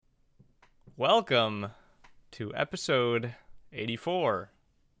Welcome to episode 84,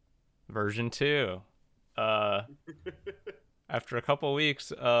 version 2. Uh, After a couple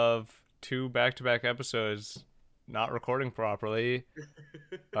weeks of two back-to-back episodes not recording properly,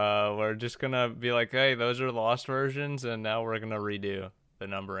 we're just gonna be like, hey, those are lost versions, and now we're gonna redo the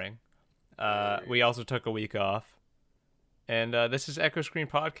numbering. We also took a week off, and this is Echo Screen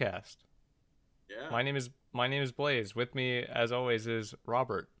Podcast. Yeah. My name is Blaze. With me, as always, is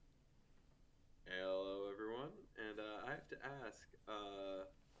Robert. Hello, everyone. And I have to ask,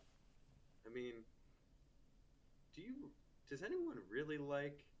 does anyone really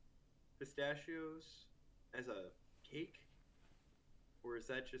like pistachios as a cake? Or is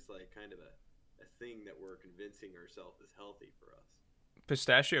that just like kind of a thing that we're convincing ourselves is healthy for us?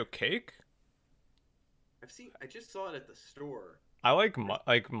 Pistachio cake? I just saw it at the store. I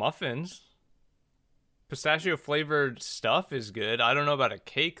like muffins. Pistachio flavored stuff is good. I don't know about a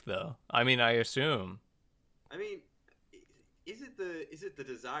cake though. I mean, I assume. I mean, is it the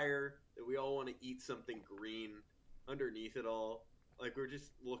desire that we all want to eat something green underneath it all? Like we're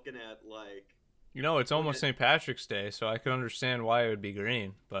just looking at like It's almost St. Patrick's Day, so I can understand why it would be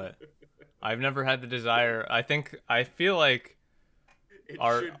green, but I've never had the desire. I feel like it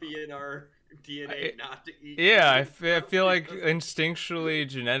should be in our DNA not to eat. Yeah, I feel like instinctually,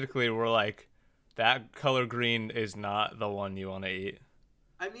 genetically, we're like, that color green is not the one you want to eat.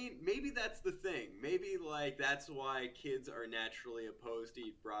 I mean, maybe that's the thing. Maybe, like, that's why kids are naturally opposed to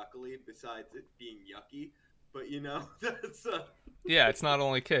eat broccoli, besides it being yucky. But, that's... Yeah, it's not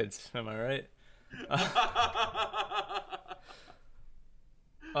only kids. Am I right?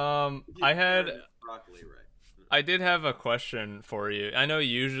 Broccoli, right. I did have a question for you. I know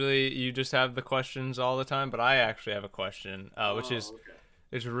usually you just have the questions all the time, but I actually have a question, which is... Okay.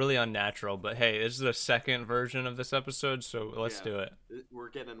 It's really unnatural, but hey, this is the second version of this episode, so let's do it. We're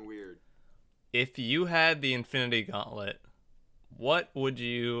getting weird. If you had the Infinity Gauntlet, what would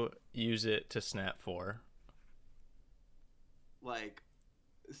you use it to snap for? Like,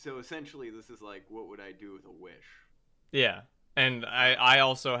 so essentially this is like, what would I do with a wish? Yeah, and I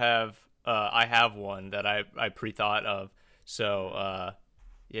also have, I have one that I pre-thought of, so,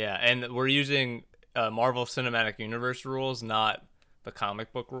 yeah, and we're using Marvel Cinematic Universe rules, not the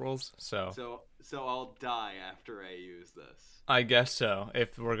comic book rules, so I'll die after I use this. I guess so.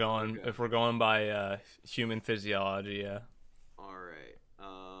 If we're going by human physiology, yeah. All right.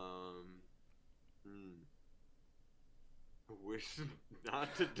 I wish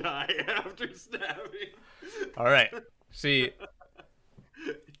not to die after snapping. All right. See,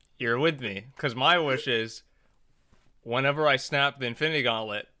 you're with me because my wish is whenever I snap the Infinity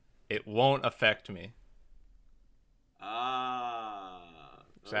Gauntlet, it won't affect me.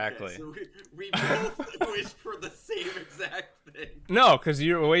 Exactly. Okay, so we both wish for the same exact thing. No, because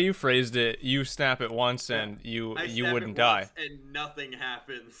the way you phrased it, you snap it once and you wouldn't die, and nothing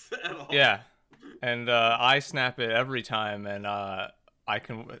happens at all. Yeah, and I snap it every time, and I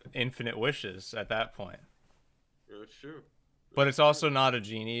can infinite wishes at that point. That's true. But it's also not a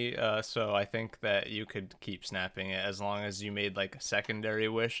genie, so I think that you could keep snapping it as long as you made like a secondary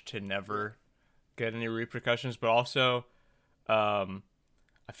wish to never get any repercussions. But also, I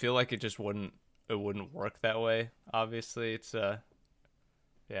feel like it wouldn't work that way. Obviously, it's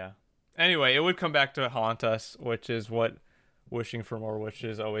yeah. Anyway, it would come back to haunt us, which is what wishing for more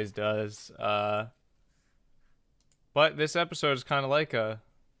wishes always does. But this episode is kind of like a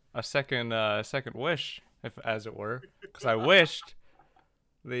second wish, if as it were, because I wished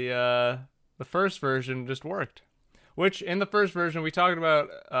the first version just worked. Which in the first version we talked about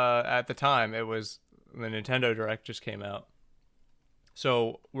at the time, it was the Nintendo Direct just came out.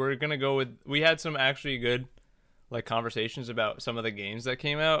 So we're gonna go with, we had some actually good like conversations about some of the games that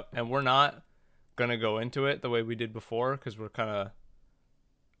came out, and we're not gonna go into it the way we did before because we're kind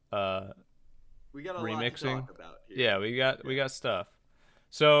of we got a remixing. lot to talk about here. Yeah, we got stuff.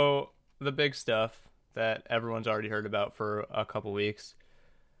 So the big stuff that everyone's already heard about for a couple weeks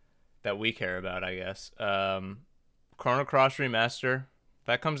that we care about, I guess. Chrono Cross Remaster,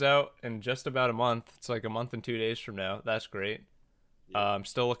 that comes out in just about a month. It's like a month and 2 days from now. That's great. I'm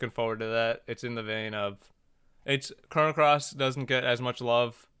still looking forward to that. It's in the vein of, Chrono Cross doesn't get as much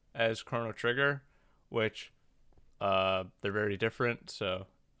love as Chrono Trigger, which they're very different, so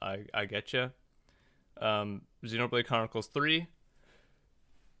I get you. Xenoblade Chronicles 3.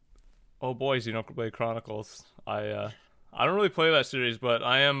 Oh boy, Xenoblade Chronicles. I don't really play that series, but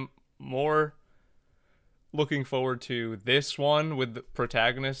I am more looking forward to this one with the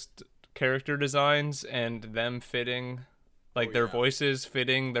protagonist character designs and them fitting, like their voices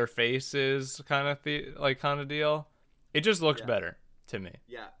fitting their faces, kind of deal. It just looks better to me.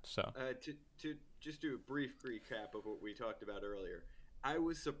 Yeah. So To just do a brief recap of what we talked about earlier, I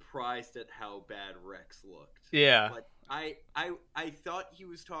was surprised at how bad Rex looked. yeah, Like I thought he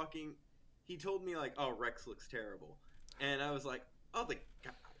was talking. He told me like, "Oh, Rex looks terrible," and I was like, "Oh, the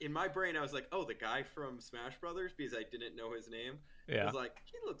guy." In my brain, I was like, "Oh, the guy from Smash Brothers," because I didn't know his name. I yeah. was like,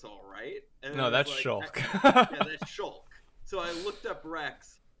 "He looks all right." And then No, I was that's like, Shulk. "Yeah, that's Shulk." So I looked up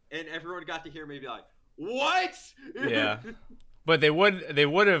Rex, and everyone got to hear me be like, "What?" Yeah. But they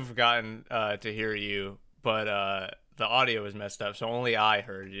would have gotten to hear you, but the audio was messed up, so only I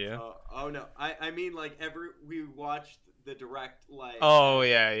heard you. Oh no, I mean like we watched the direct like. Oh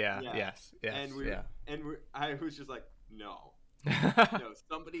yeah, yeah, Yeah, yes, yes, and yeah. I was just like, no,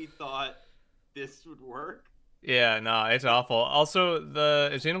 somebody thought this would work. Yeah, no, it's awful. Also,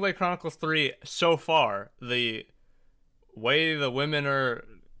 the Xenoblade Chronicles 3 so far, the way the women are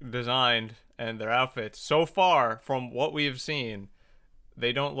designed and their outfits so far from what we've seen,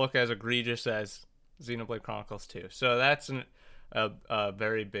 they don't look as egregious as Xenoblade Chronicles 2. So that's a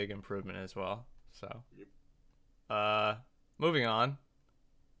very big improvement as well. So, Yep. moving on.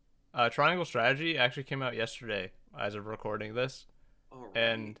 Triangle Strategy actually came out yesterday as of recording this, All right.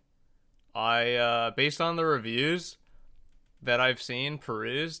 and I based on the reviews that I've seen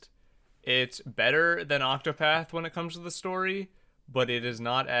perused, it's better than Octopath when it comes to the story, but it is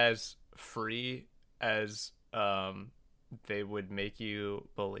not as free as they would make you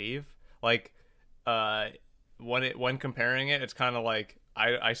believe. Like when comparing it, it's kind of like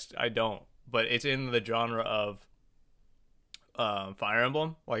I don't, but it's in the genre of Fire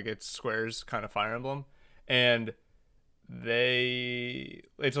Emblem, like it's Square's kind of Fire Emblem, and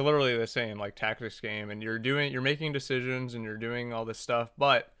it's literally the same like tactics game, and you're making decisions and you're doing all this stuff,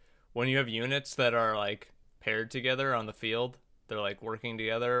 but when you have units that are like paired together on the field, they're like working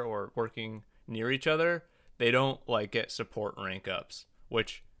together or working near each other, they don't like get support rank ups,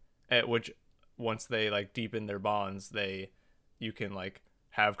 which once they like deepen their bonds, you can like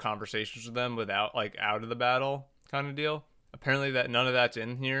have conversations with them without like out of the battle kind of deal. Apparently that none of that's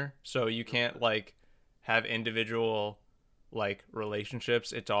in here, so you can't like have individual like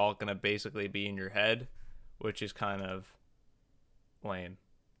relationships. It's all gonna basically be in your head, which is kind of lame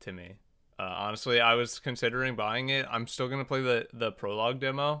to me. Honestly, I was considering buying it. I'm still gonna play the prologue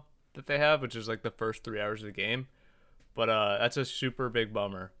demo that they have, which is like the first 3 hours of the game. But that's a super big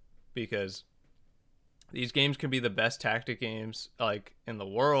bummer because these games can be the best tactic games like in the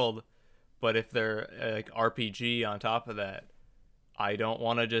world, but if they're like RPG on top of that, I don't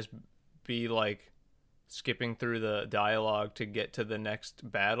want to just be like skipping through the dialogue to get to the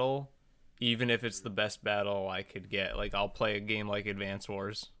next battle, even if it's the best battle I could get. Like I'll play a game like Advance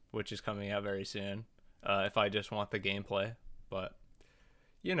Wars, which is coming out very soon, if I just want the gameplay. But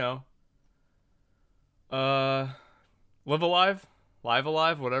you know, Live Alive, Live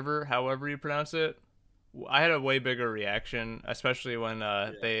Alive, whatever, however you pronounce it. I had a way bigger reaction, especially when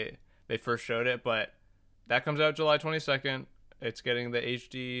they first showed it. But that comes out July 22nd. It's getting the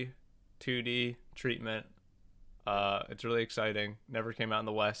HD 2D treatment. It's really exciting. Never came out in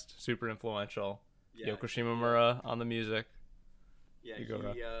the West. Super influential. Yeah, Yoko Shimomura on the music. Yeah,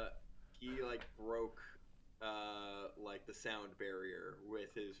 he like broke like the sound barrier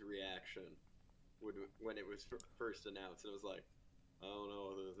with his reaction when it was first announced. It was like, I don't know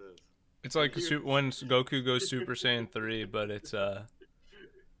what this is. It's like when Goku goes Super Saiyan 3, but it's not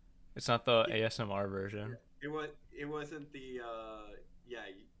the ASMR version. It wasn't the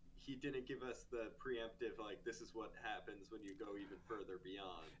he didn't give us the preemptive like this is what happens when you go even further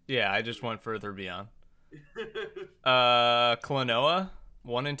beyond. Yeah, I just went further beyond. Klonoa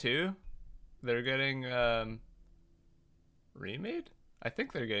 1 and 2, they're getting remade. I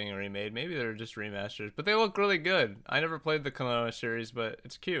think they're getting remade. Maybe they're just remasters, but they look really good. I never played the Klonoa series, but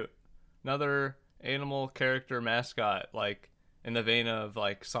it's cute. Another animal character mascot, like in the vein of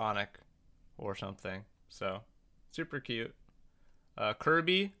like Sonic or something. So super cute.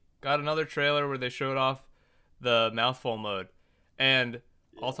 Kirby got another trailer where they showed off the mouthful mode, and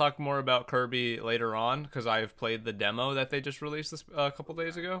I'll talk more about Kirby later on because I've played the demo that they just released a couple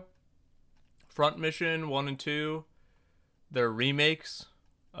days ago. Front Mission 1 and 2, they're remakes.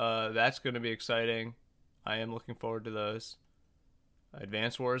 That's going to be exciting. I am looking forward to those.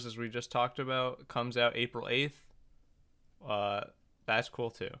 Advance Wars, as we just talked about, comes out April 8th. That's cool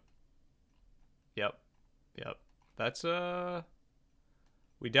too. Yep. That's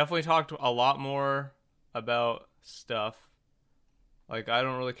we definitely talked a lot more about stuff. Like I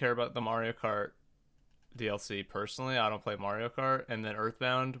don't really care about the Mario Kart DLC personally. I don't play Mario Kart, and then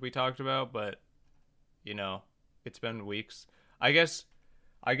Earthbound we talked about, but you know, it's been weeks. I guess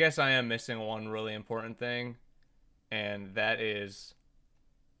I am missing one really important thing, and that is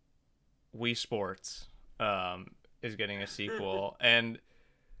Wii Sports is getting a sequel, and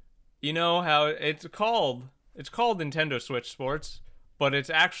you know how it's called? It's called Nintendo Switch Sports, but it's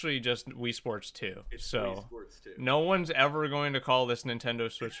actually just Wii Sports 2. It's So Wii Sports 2. no one's ever going to call this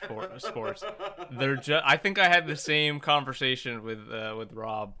Nintendo Switch Sports. They're just. I think I had the same conversation with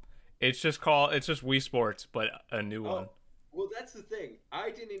Rob. It's just Wii Sports, but a new one. Well, that's the thing.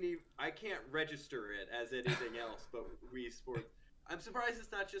 I can't register it as anything else but Wii Sports. I'm surprised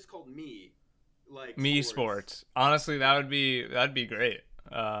it's not just called Me Sports. Honestly, that'd be great.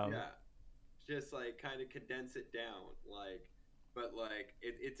 Yeah, just like kind of condense it down, but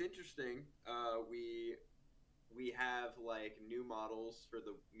it's interesting. We have like new models for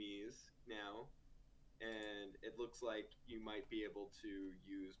the Mii's now, and it looks like you might be able to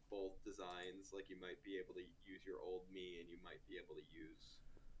use both designs. Like you might be able to use your old Mii, and you might be able to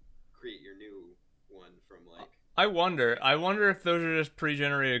create your new one from like. I wonder if those are just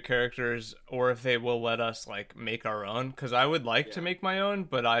pre-generated characters, or if they will let us like make our own. Because I would like to make my own,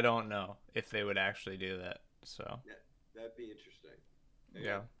 but I don't know if they would actually do that. So yeah, that'd be interesting.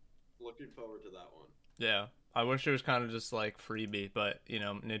 Yeah, looking forward to that one. Yeah, I wish it was kind of just like freebie, but you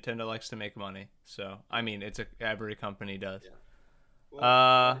know, Nintendo likes to make money. So I mean, every company does. Yeah.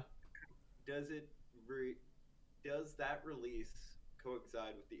 Well, does that release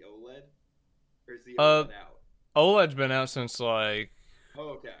coincide with the OLED, or is the OLED out? OLED's been out since like.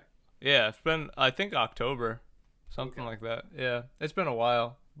 Oh, okay. Yeah, it's been I think October, something like that. Yeah, it's been a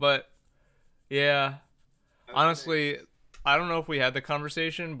while, but yeah, honestly, I don't know if we had the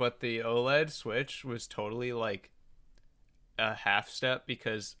conversation, but the OLED Switch was totally like a half step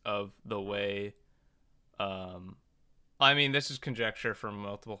because of the way. I mean, this is conjecture from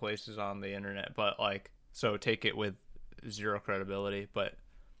multiple places on the internet, but like, so take it with zero credibility, but.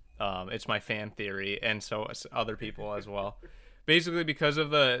 It's my fan theory, and so other people as well. Basically, because of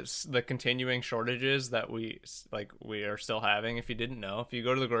the continuing shortages that we are still having. If you didn't know, if you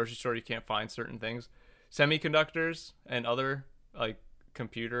go to the grocery store, you can't find certain things, semiconductors and other like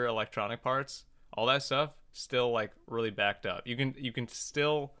computer electronic parts, all that stuff still like really backed up. You can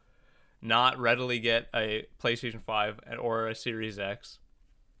still not readily get a PlayStation 5 or a Series X.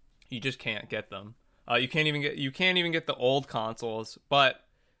 You just can't get them. You can't even get the old consoles, but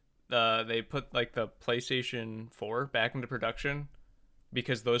they put like the PlayStation 4 back into production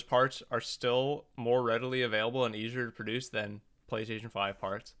because those parts are still more readily available and easier to produce than PlayStation 5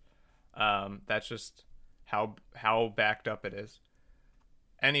 parts. That's just how backed up it is.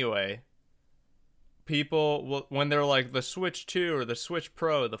 Anyway, people when they're like the Switch 2 or the Switch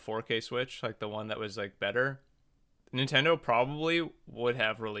Pro, the 4K Switch, like the one that was like better, Nintendo probably would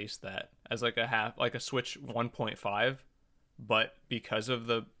have released that as like a Switch 1.5, but because of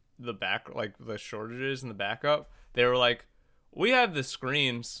the shortages and the backup, they were like, we have the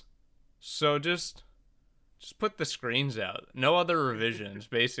screens, so just put the screens out. No other revisions,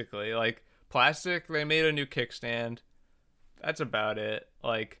 basically. Like plastic, they made a new kickstand. That's about it.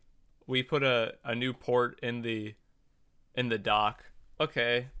 Like we put a new port in the dock.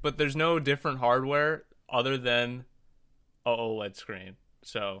 Okay, but there's no different hardware other than a OLED screen.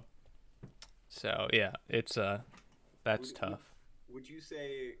 So yeah, it's that's tough. Would you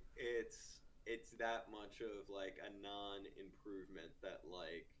say it's that much of like a non-improvement that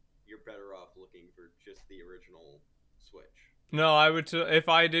like you're better off looking for just the original Switch? No, I would if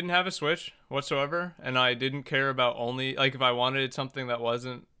I didn't have a Switch whatsoever and I didn't care about only like if I wanted something that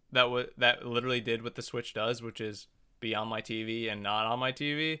wasn't that literally did what the Switch does, which is be on my TV and not on my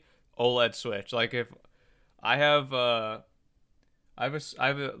TV, OLED Switch. Like if I have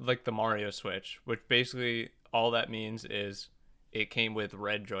like the Mario Switch, which basically all that means is it came with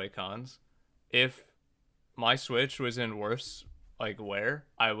red Joy-Cons. If my Switch was in worse like wear,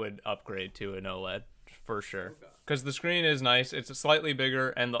 I would upgrade to an OLED for sure. Because the screen is nice, it's slightly bigger,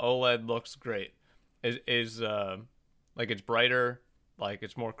 and the OLED looks great. Like it's brighter, like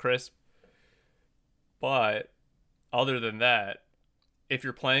it's more crisp. But other than that, if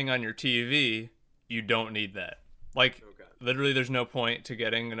you're playing on your TV, you don't need that. Like literally, there's no point to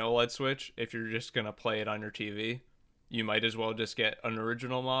getting an OLED Switch if you're just gonna play it on your TV. You might as well just get an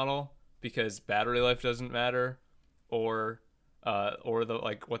original model because battery life doesn't matter, or the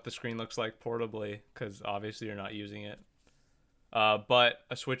like what the screen looks like portably because obviously you're not using it. But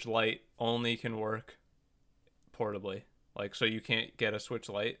a Switch Lite only can work portably. Like so you can't get a Switch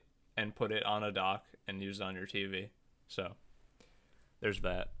Lite and put it on a dock and use it on your TV. So there's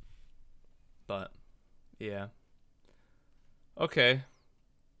that. But yeah. Okay.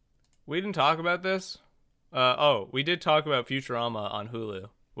 We didn't talk about this. We did talk about Futurama on Hulu,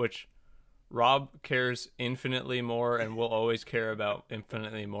 which Rob cares infinitely more and will always care about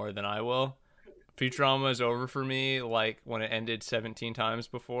infinitely more than I will. Futurama is over for me like when it ended 17 times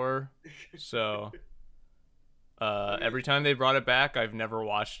before. So I mean, every time they brought it back, I've never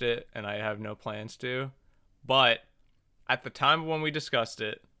watched it and I have no plans to. But at the time when we discussed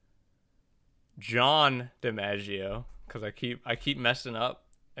it, John DiMaggio, because I keep messing up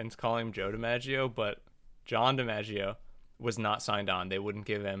and calling him Joe DiMaggio, but John DiMaggio was not signed on. They wouldn't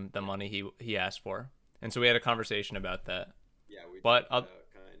give him the money he asked for, and so we had a conversation about that. yeah, we But talked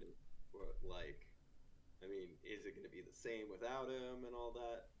about kind of what, like, I mean, is it going to be the same without him and all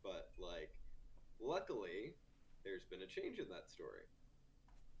that? But like, luckily, there's been a change in that story.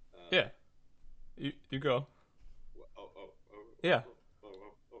 Yeah, you go. Oh, Yeah. oh.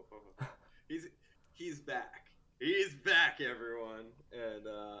 He's back. He's back, everyone. And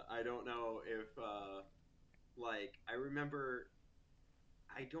I don't know if like I remember.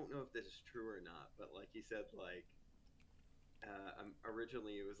 I don't know if this is true or not, but like he said, like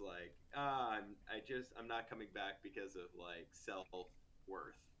originally it was like I'm not coming back because of like self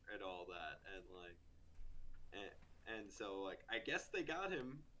worth and all that, and like and so like I guess they got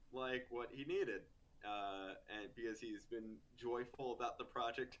him like what he needed, and because he's been joyful about the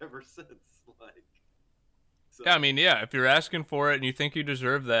project ever since, like. So Yeah, I mean, yeah, if you're asking for it and you think you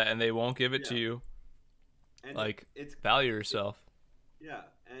deserve that and they won't give it to yeah, you, and like, it's value yourself. yeah,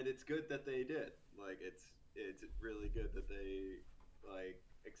 and it's good that they did. Like it's really good that they like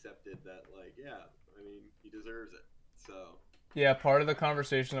accepted that. Like yeah, I mean he deserves it. So Yeah, part of the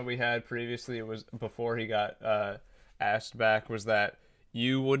conversation that we had previously was before he got asked back was that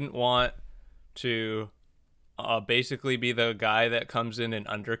you wouldn't want to basically be the guy that comes in and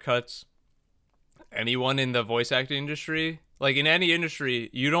undercuts anyone in the voice acting industry. Like in any industry,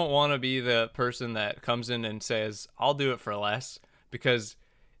 you don't want to be the person that comes in and says, "I'll do it for less," because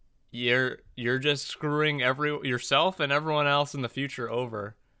you're just screwing yourself and everyone else in the future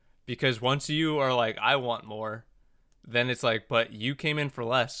over. Because once you are like, "I want more," then it's like, "But you came in for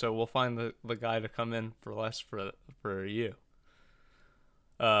less, so we'll find the guy to come in for less for you."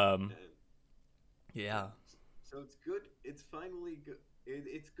 Um, and yeah. so it's good. It's finally good.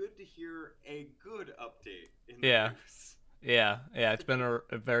 It's good to hear a good update in the Yeah. news. Yeah, it's been a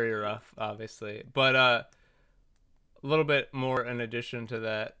very rough, obviously, but a little bit more in addition to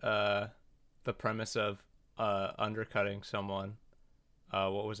that, the premise of undercutting someone.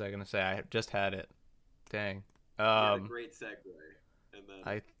 What was I gonna say? I just had it. Dang. You had a great segue,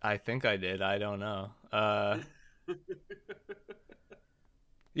 and I think I did. I don't know. then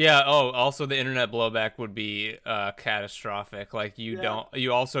Yeah. Oh, also the internet blowback would be catastrophic. Like yeah,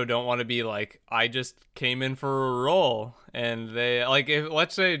 you also don't want to be like, I just came in for a role, and they like, if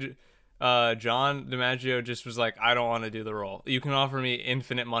let's say John DiMaggio just was like, I don't want to do the role. You can offer me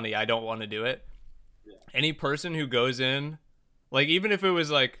infinite money. I don't want to do it. yeah, Any person who goes in, like even if it was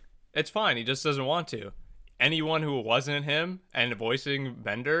like, it's fine. He just doesn't want to. Anyone who wasn't him and voicing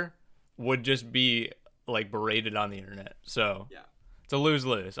Bender would just be like berated on the internet. So yeah, it's a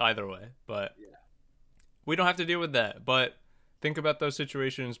lose-lose either way, but yeah. we don't have to deal with that. But think about those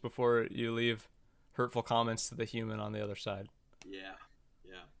situations before you leave hurtful comments to the human on the other side. Yeah,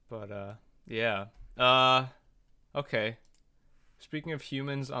 yeah. But yeah. Okay. Speaking of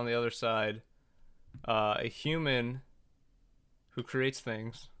humans on the other side, a human who creates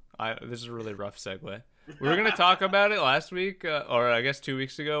things. This is a really rough segue. We were gonna talk about it last week, or I guess 2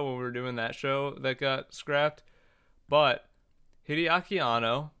 weeks ago when we were doing that show that got scrapped. But Hideaki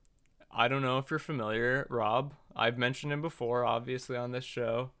Anno, I don't know if you're familiar, Rob. I've mentioned him before, obviously on this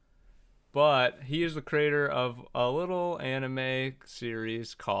show, but he is the creator of a little anime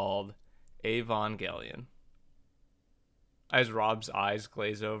series called Evangelion. As Rob's eyes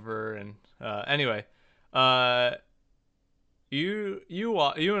glaze over, and anyway, uh, you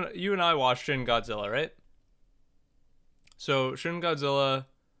and I watched Shin Godzilla, right? So Shin Godzilla,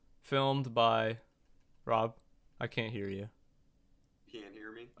 filmed by Rob. I can't hear you. Can't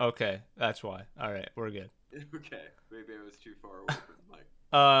hear me? Okay, that's why. All right, we're good. Okay, maybe I was too far away from the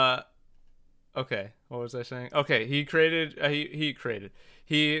mic. Okay. What was I saying? Okay, he created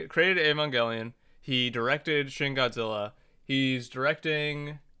Evangelion. He directed Shin Godzilla. He's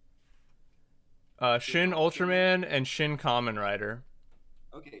directing Shin Ultraman and Shin Kamen Rider.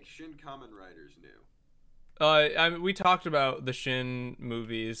 Okay, Shin Kamen Rider's new. I mean, we talked about the Shin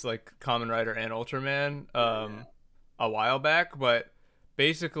movies like Kamen Rider and Ultraman Yeah, a while back, but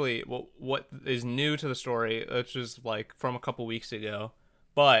basically what is new to the story, which is like from a couple weeks ago,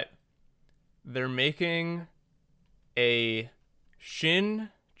 but they're making a Shin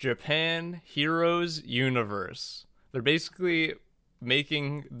Japan Heroes universe. They're basically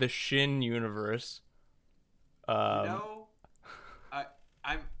making the Shin universe. You Um, know,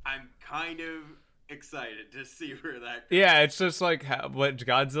 I I'm kind of excited to see where that goes. yeah, it's just like, but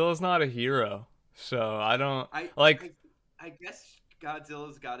Godzilla's not a hero, so I don't I like. I I guess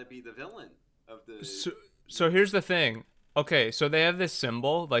Godzilla's got to be the villain of the So here's the universe. thing. Okay, so they have this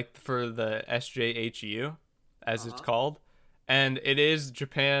symbol like for the SJHU, as Uh it's huh. called, and it is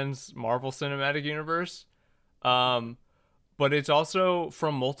Japan's Marvel Cinematic Universe. Um, but it's also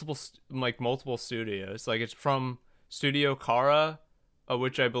from multiple studios. Like it's from Studio Kara,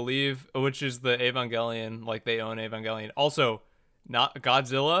 which I believe, which is the Evangelion. Like they own Evangelion. Also, not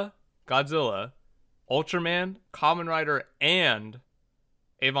Godzilla, Ultraman, Kamen Rider, and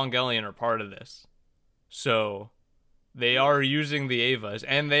Evangelion are part of this. So they Really? are using the Evas,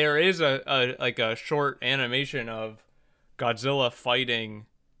 and there is a like a short animation of Godzilla fighting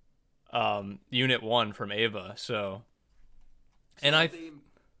Unit One from Eva. So, So and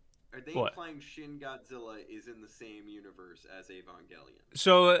are they what? implying Shin Godzilla is in the same universe as Evangelion?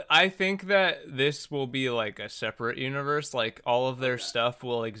 So I think that this will be like a separate universe. Like all of their Okay. stuff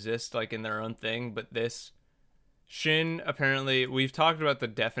will exist like in their own thing, but this Shin apparently we've talked about the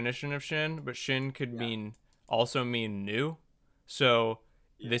definition of Shin, but Shin could Yeah. mean also mean new. So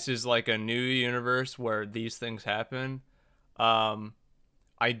Yeah. this is like a new universe where these things happen. Um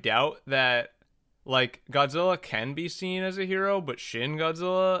I doubt that like Godzilla can be seen as a hero, but Shin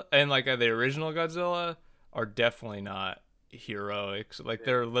Godzilla and like the original Godzilla are definitely not heroic. Like Fair.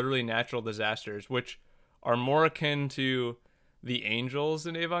 they're literally natural disasters, which are more akin to the angels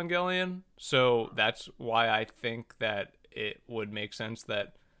in Evangelion. So Uh-huh. that's why I think that it would make sense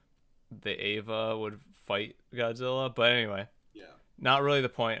that the Eva would fight Godzilla. But anyway, Yeah. not really the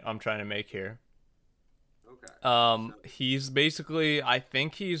point I'm trying to make here. Okay. So He's basically, I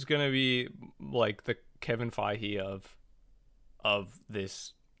think he's gonna be like the Kevin Feige of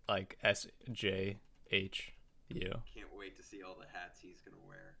this like SJHU. can't wait to see all the hats he's gonna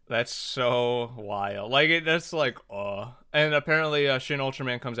wear. That's so wild. Like that's like and apparently Shin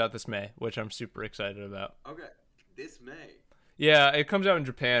Ultraman comes out this May, which I'm super excited about. Okay. This May. Yeah, it comes out in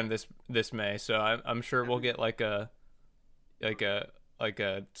Japan this May, so I'm sure Have we'll we, get like okay. a like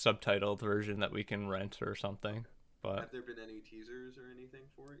a subtitled version that we can rent or something. Okay. But Have there been any teasers or anything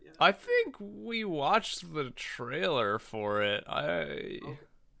for it yet? I Or think we watched the trailer for it. okay.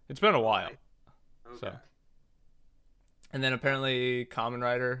 It's been a All while. right. So, Okay. and then apparently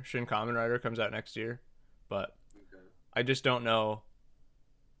Shin Kamen Rider comes out next year, but Okay. I just don't know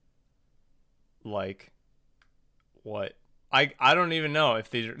like what I don't even know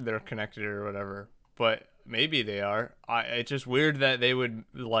if they're connected or whatever, but maybe they are. It's just weird that they would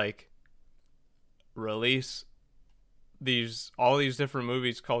like release these all these different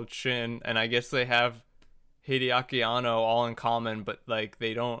movies called Shin, and I guess they have Hideaki Anno all in common, but like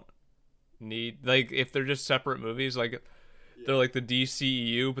they don't need like if they're just separate movies, like they're Yeah. like the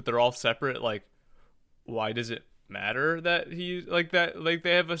DCEU, but they're all separate. Like, why does it matter that he like that? Like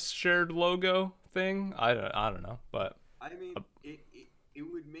they have a shared logo thing. I don't know, but I mean, uh, it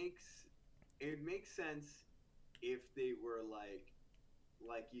would it would make sense if they were like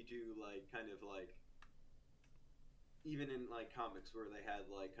you do like kind of like even in like comics where they had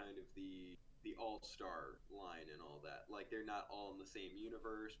like kind of the all-star line and all that. Like they're not all in the same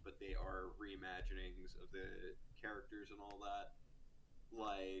universe, but they are reimaginings of the characters and all that.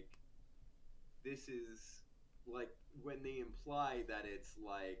 Like this is like when they imply that it's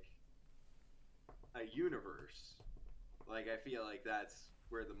like a universe. Like I feel like that's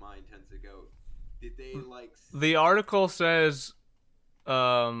where the mind tends to go. Did they like the article says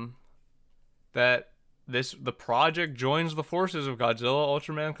um that the project joins the forces of Godzilla,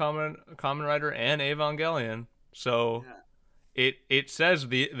 Ultraman, Kamen Rider, and Evangelion. So yeah. it says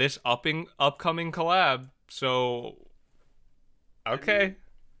this upcoming collab. So I mean, okay,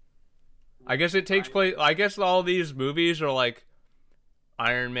 I guess it takes I place. I guess all these movies are like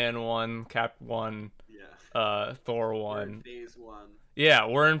Iron Man 1, Cap 1, yeah. Thor We're in 1. phase 1. Yeah,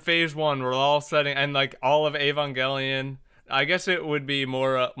 we're in phase 1. We're all setting and like all of Evangelion. I guess it would be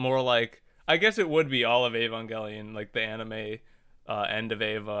more like I guess it would be all of Evangelion, like the anime end of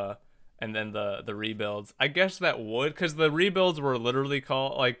Eva, and then the rebuilds. I guess that would because the rebuilds were literally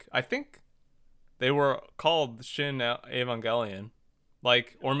called like I think they were called Shin Evangelion,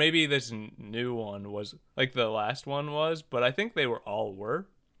 like or maybe this new one was like the last one was, but I think they were all were.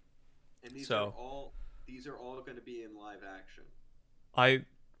 And So these are all going to be in live action. I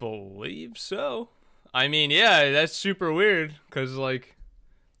believe so. I mean, yeah, that's super weird because like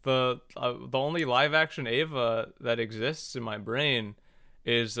the only live action Ava that exists in my brain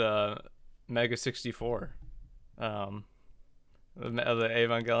is Mega 64. Um, the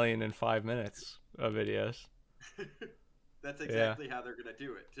Evangelion in 5 minutes of videos. That's exactly how they're gonna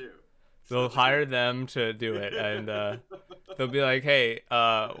do it too. They'll hire them to do it, and they'll be like, "Hey,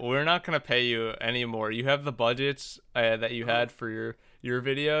 we're not gonna pay you anymore. You have the budgets that you had for your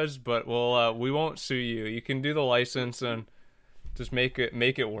videos, but we won't sue you. You can do the license and just make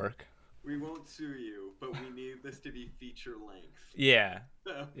it work." We won't sue you, but we need this to be feature length. Yeah,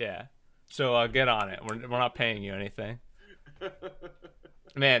 yeah. So get on it. We're not paying you anything.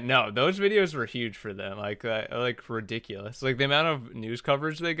 Man, no, those videos were huge for them. Like ridiculous. Like the amount of news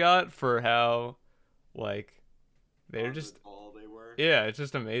coverage they got for how, like, they're just all they were. Yeah, it's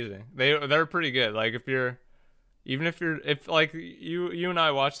just amazing. They're pretty good. Like if like you and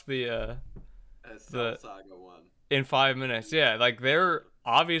I watched the Saga one in 5 minutes. Yeah, like they're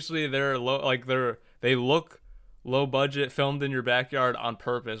low. Like they look low budget, filmed in your backyard on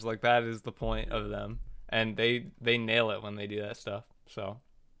purpose. Like that is the point of them, and they nail it when they do that stuff. So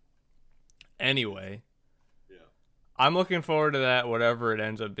anyway, yeah, I'm looking forward to that, whatever it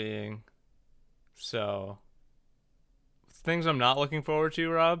ends up being. So things I'm not looking forward to,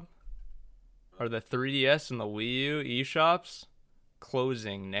 Rob, are the 3DS and the Wii U eShops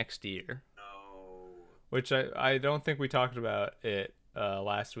closing next year. No. Which I don't think we talked about it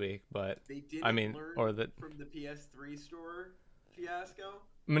last week, but they didn't learn from the PS3 store fiasco.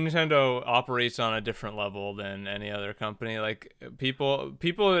 Nintendo operates on a different level than any other company. Like people have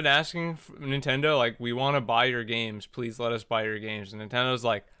been asking Nintendo, like, we want to buy your games. Please let us buy your games. And Nintendo's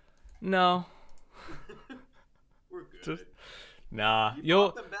like, no. We're good. Nah. You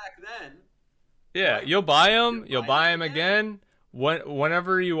bought them back then. Yeah, right? You'll buy them. You'll buy them again.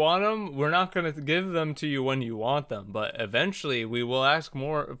 Whenever you want them, we're not going to give them to you when you want them. But eventually, we will ask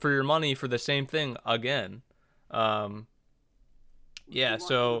more for your money for the same thing again. Yeah,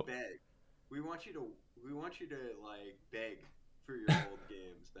 so we want you to like beg for your old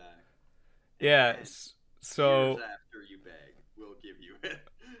games back. And yeah, so years after you beg, we'll give you it.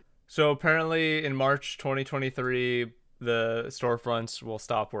 So apparently in March 2023, the storefronts will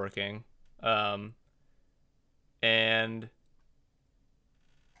stop working. And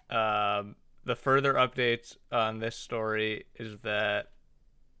the further updates on this story is that,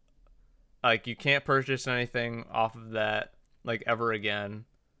 like, you can't purchase anything off of that, like, ever again.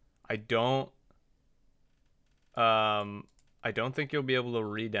 I don't think you'll be able to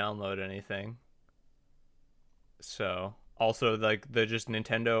re-download anything. So also, like, the just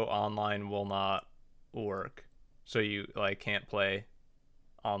Nintendo Online will not work, so you like can't play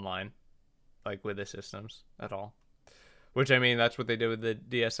online, like, with the systems at all. Which, I mean, that's what they did with the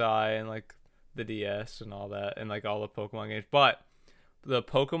DSi and like the DS and all that, and like all the Pokemon games. But the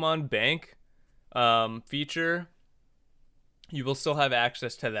Pokemon Bank feature, you will still have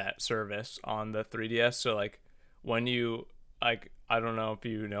access to that service on the 3DS. So like when you, like, I don't know if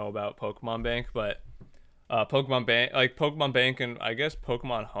you know about Pokemon Bank, but Pokemon Bank and I guess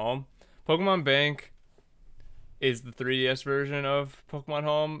Pokemon Home. Pokemon Bank is the 3DS version of Pokemon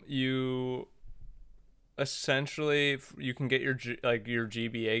Home. You essentially, you can get your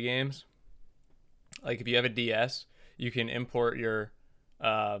GBA games. Like if you have a DS, you can import your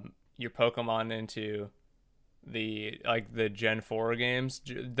Pokemon into the Gen 4 games,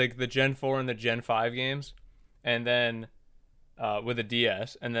 like the Gen 4 and the Gen 5 games, and then with a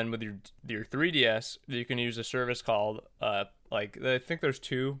DS, and then with your 3DS, you can use a service called I think there's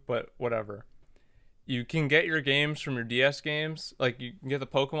two, but whatever. You can get your games from your DS games, like you can get the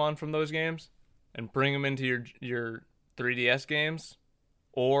Pokemon from those games and bring them into your 3DS games,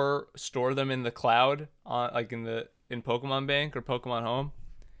 or store them in the cloud on in Pokemon Bank or Pokemon Home.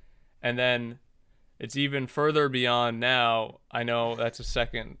 And then it's even further beyond now. I know that's a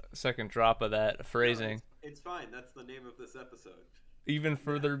second drop of that phrasing. No, it's fine. That's the name of this episode. Even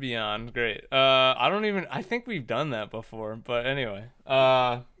further beyond. Great. I think we've done that before, but anyway.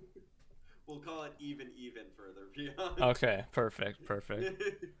 We'll call it even further beyond. Okay, perfect.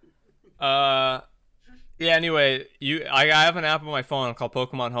 Yeah, anyway, I have an app on my phone called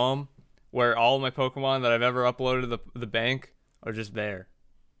Pokemon Home, where all of my Pokemon that I've ever uploaded to the bank are just there.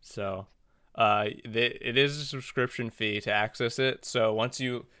 So, it is a subscription fee to access it. So once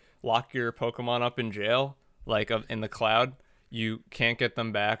you lock your Pokemon up in jail, like in the cloud, you can't get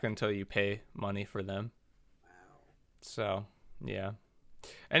them back until you pay money for them. Wow. So, yeah.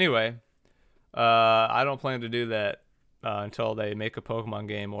 Anyway, I don't plan to do that until they make a Pokemon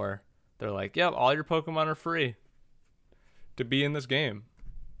game where they're like, yep, all your Pokemon are free to be in this game.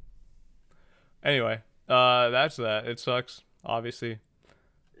 Anyway, that's that. It sucks, obviously.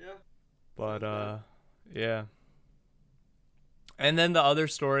 Yeah. But, yeah. And then the other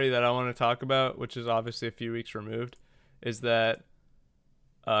story that I want to talk about, which is obviously a few weeks removed, is that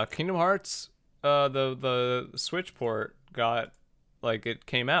Kingdom Hearts, the Switch port got like it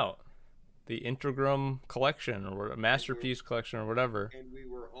came out, the Integrum collection or and we Masterpiece collection or whatever. and we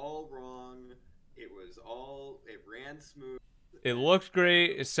were all wrong. It ran smooth, It and looked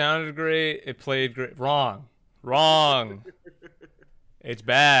great. It sounded great. It played great. Wrong, wrong. It's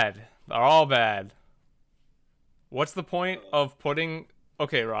bad. They're all bad. What's the point uh, of putting?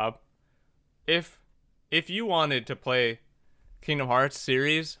 Okay, Rob. If if you wanted to play Kingdom Hearts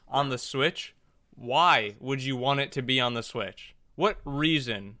series on yeah. the Switch, why would you want it to be on the Switch? What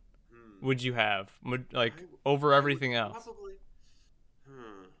reason Hmm. would you have, like, I over I would everything else? probably,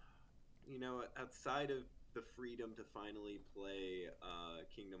 hmm, outside of the freedom to finally play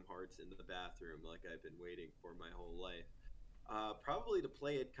Kingdom Hearts in the bathroom like I've been waiting for my whole life, probably to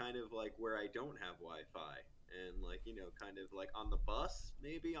play it kind of like where I don't have Wi-Fi and like kind of like on the bus,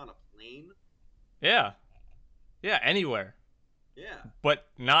 maybe on a plane. Yeah, yeah, anywhere, Yeah, but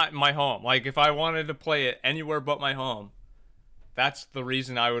not my home. Like, if I wanted to play it anywhere but my home, that's the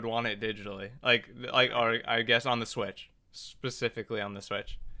reason I would want it digitally. Or I guess on the Switch, specifically on the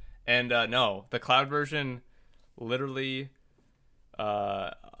Switch. And no, the cloud version literally,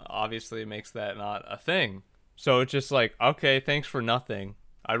 obviously makes that not a thing. So it's just like, okay, thanks for nothing.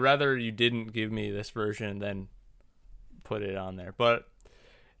 I'd rather you didn't give me this version than put it on there. But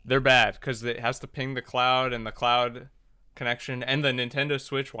they're bad because it has to ping the cloud, and the cloud connection and the Nintendo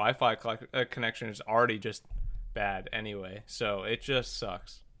Switch Wi-Fi connection is already just bad anyway. So it just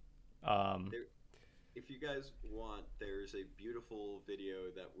sucks. Um, there, if you guys want, there's a beautiful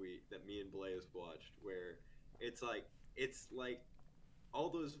video that me and Blaze watched where it's like all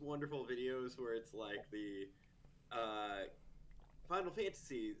those wonderful videos where it's like the uh, Final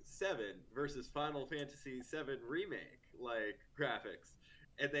Fantasy VII versus Final Fantasy VII remake like graphics,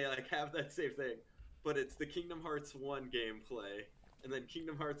 and they like have that same thing, but it's the Kingdom Hearts One gameplay and then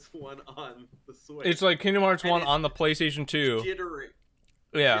Kingdom Hearts One on the it's Switch, like Kingdom Hearts and 1 it's on the PlayStation 2. jittering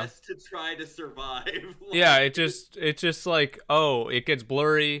Yeah. just to try to survive. Yeah, Like, it's just like, oh, it gets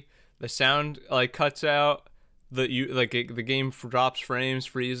blurry, the sound like cuts out, the game drops frames,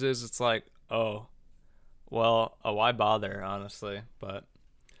 freezes. It's like, oh, well, why bother, honestly? But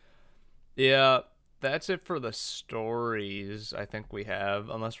yeah, that's it for the stories I think we have.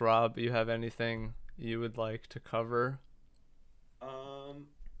 Unless, Rob, you have anything you would like to cover? um,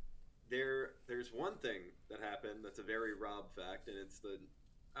 there's one thing that happened that's a very Rob fact, and it's the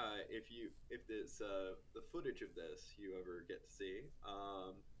if this the footage of this you ever get to see,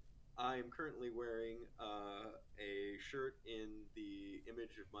 I am currently wearing a shirt in the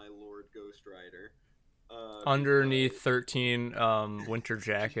image of my Lord Ghost Rider, Underneath because 13 winter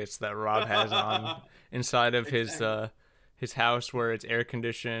jackets that Rob has on inside of exactly. his house, where it's air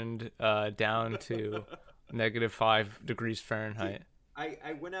conditioned down to -5 degrees Dude, Fahrenheit.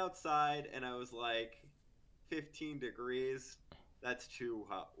 I went outside and I was like, 15 degrees. That's too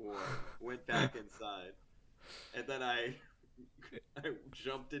hot warm. Went back inside, and then I I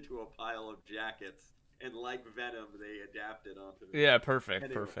jumped into a pile of jackets, and like Venom, they adapted onto me. Yeah, perfect,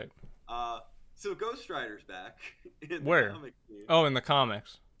 Anyway, perfect. uh, so Ghost Rider's back in the Where? comic scene. Oh, in the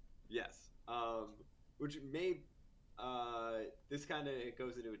comics. Yes. Which may this kind of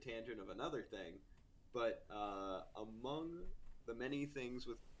goes into a tangent of another thing, but among the many things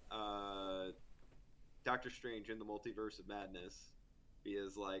with Doctor Strange in the Multiverse of Madness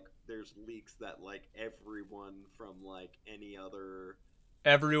is like there's leaks that like everyone from like any other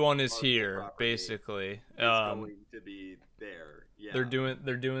Everyone is Marvel here, property basically. is going to be there. They're Yeah, doing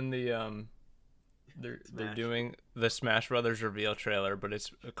the they're Smash. doing the Smash Brothers reveal trailer, but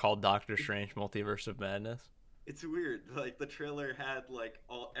it's called Doctor Strange Multiverse of Madness. It's weird. Like the trailer had like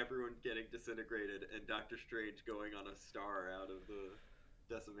all everyone getting disintegrated and Doctor Strange going on a star out of the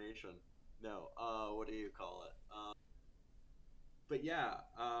decimation. No, what do you call it? But yeah,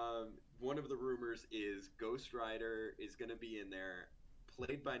 one of the rumors is Ghost Rider is going to be in there,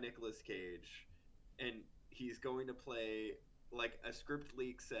 played by Nicolas Cage, and he's going to play like a script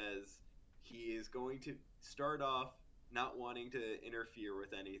leak says he is going to start off not wanting to interfere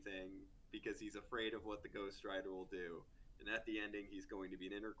with anything because he's afraid of what the Ghost Rider will do. And at the ending, he's going to be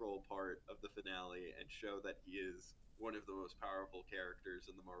an integral part of the finale and show that he is one of the most powerful characters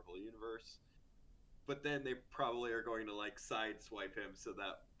in the Marvel Universe. But then they probably are going to like sideswipe him so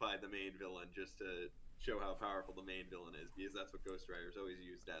that by the main villain just to show how powerful the main villain is because that's what Ghost Rider's always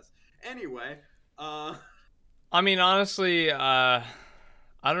used as. Anyway, I mean, honestly, I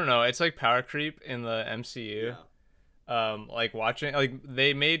don't know. It's like power creep in the MCU. yeah, Like watching, like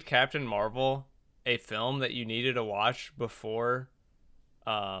they made Captain Marvel a film that you needed to watch before.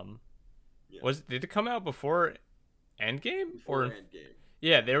 Um, yeah. did it come out before Endgame Before or? Endgame.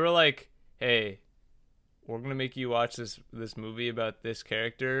 Yeah, they were like, "Hey, we're gonna make you watch this movie about this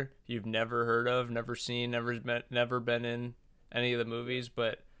character you've never heard of, never seen, never been in any of the movies."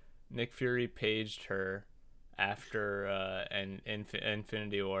 But Nick Fury paged her after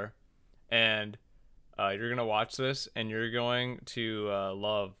Infinity War, and you're gonna watch this, and you're going to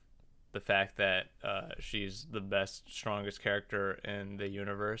love the fact that she's the best, strongest character in the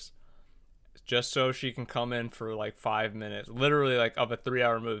universe. Just so she can come in for like 5 minutes, literally like of a 3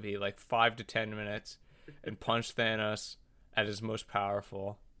 hour movie, like 5 to 10 minutes, and punch Thanos at his most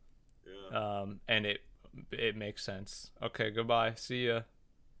powerful. Yeah. And it makes sense. Okay, goodbye. See ya.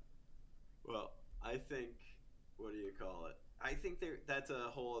 Well, I think, what do you call it? I think that's a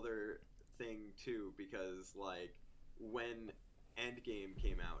whole other thing too, because like when Endgame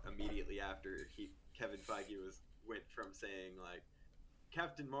came out, immediately after Kevin Feige went from saying like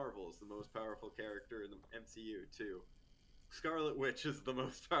Captain Marvel is the most powerful character in the MCU to Scarlet Witch is the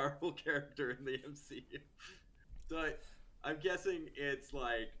most powerful character in the MCU. So I'm guessing it's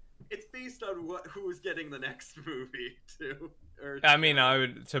based on who's getting the next movie too. Or I mean, I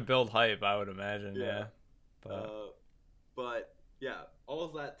would to build hype. I would imagine, yeah. But yeah, all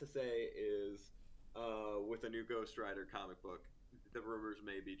of that to say is, with a new Ghost Rider comic book, the rumors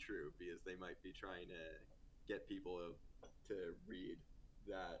may be true because they might be trying to get people to read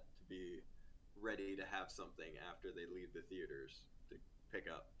that to be ready to have something after they leave the theaters to pick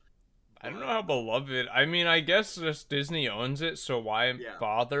up. I don't know how beloved. I mean, I guess just Disney owns it, so why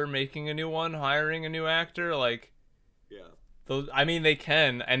bother making a new one, hiring a new actor? Like, yeah. I mean, they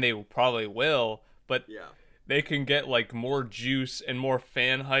can, and they probably will, but yeah. they can get like more juice and more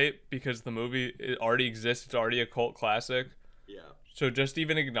fan hype because the movie already exists. It's already a cult classic. Yeah. So just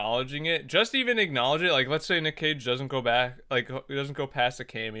even acknowledging it, like let's say Nick Cage doesn't go back, like he doesn't go past a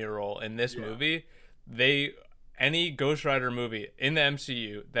cameo role in this movie, any Ghost Rider movie in the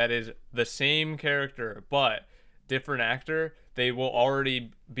MCU that is the same character but different actor, they will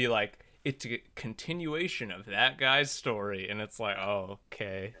already be like, it's a continuation of that guy's story, and it's like, oh,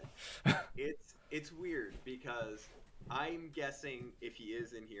 okay. It's weird because I'm guessing if he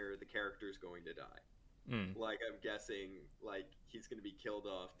is in here, the character's going to die. Like, I'm guessing like he's gonna be killed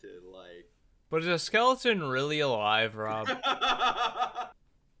off to like. But is a skeleton really alive, Rob?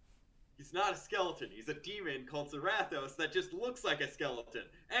 He's not a skeleton. He's a demon called Zarathos that just looks like a skeleton.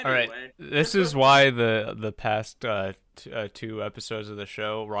 Anyway, all right. This is why the past two episodes of the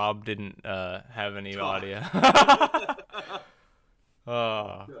show, Rob didn't have any audio.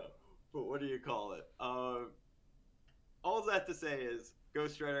 No, but what do you call it? All that to say is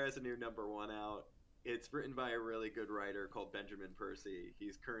Ghost Rider has a new #1 out. It's written by a really good writer called Benjamin Percy.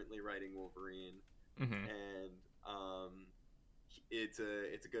 He's currently writing Wolverine, and it's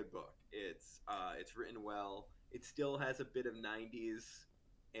a good book. It's written well. It still has a bit of 90s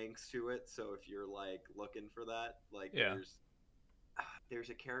angst to it, so if you're like looking for that, like there's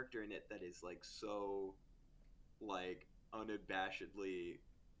a character in it that is like so like unabashedly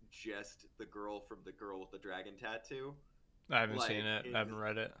just the girl from The Girl with the Dragon Tattoo. I haven't seen it. I haven't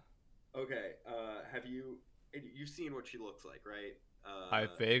read it. Okay, you've seen what she looks like, right? I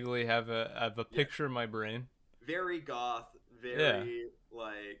vaguely have a picture in my brain. Very goth, very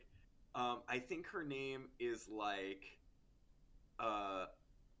like I think her name is like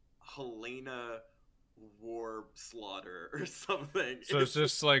Helena War Slaughter or something. So it's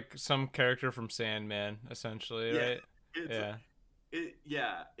just like some character from Sandman, essentially, right?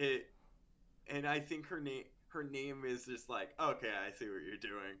 And I think her name is just like, okay, I see what you're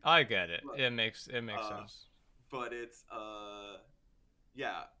doing. I get it. It makes sense. But it's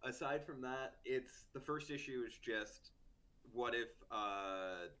aside from that, it's the first issue is just what if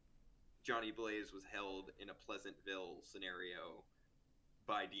Johnny Blaze was held in a Pleasantville scenario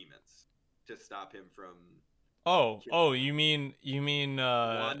by demons to stop him from you mean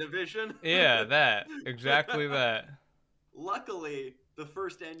WandaVision? Yeah, that. Exactly that. Luckily, the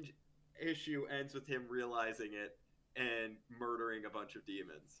first issue ends with him realizing it and murdering a bunch of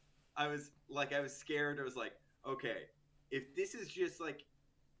demons. I was scared. I was like, okay, if this is just like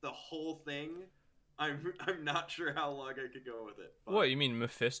the whole thing, I'm not sure how long I could go with it. But... What, you mean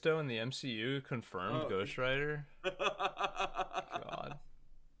Mephisto in the MCU confirmed Ghost Rider? God.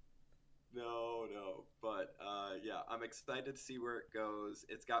 No, but I'm excited to see where it goes.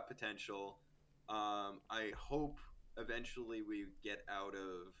 It's got potential. I hope eventually we get out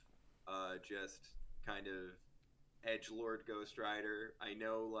of just kind of edgelord Ghost Rider. I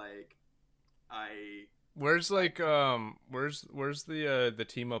know, like, where's the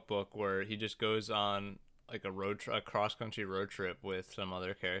team up book where he just goes on like a cross country road trip with some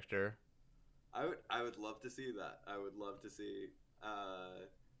other character? I would love to see that. I would love to see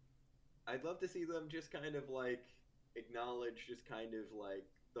I'd love to see them just kind of like acknowledge just kind of like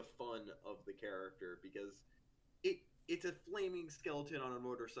the fun of the character because it's a flaming skeleton on a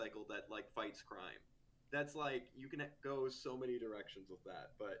motorcycle that like fights crime. That's like you can go so many directions with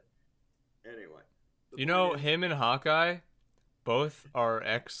that. But anyway, the You point know, is him and Hawkeye both are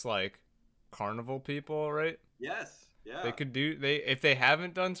ex like carnival people, right? yes, They yeah. could do they if they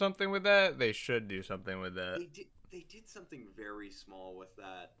haven't done something with that, they should do something with that. They did something very small with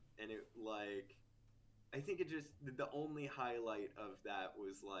that, and it like I think it just the only highlight of that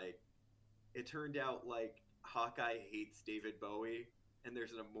was like it turned out like Hawkeye hates David Bowie, and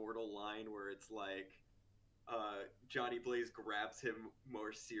there's an immortal line where it's like Johnny Blaze grabs him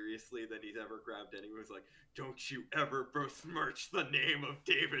more seriously than he's ever grabbed anyone. He's like, "Don't you ever besmirch the name of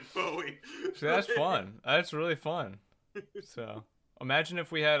David Bowie." So that's fun. That's really fun. So imagine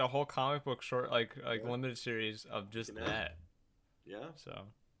if we had a whole comic book short like Yeah, limited series of just you know? that. Yeah. So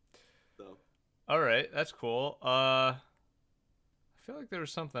So all right, that's cool. I feel like there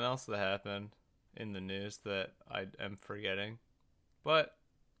was something else that happened in the news that I am forgetting, but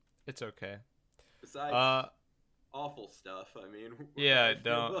it's okay. besides Uh, awful stuff, I mean, yeah, I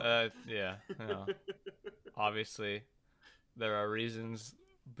don't. feel. Yeah, no. Obviously, there are reasons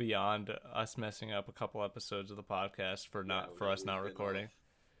beyond us messing up a couple episodes of the podcast Yeah, for us we've not been recording. off.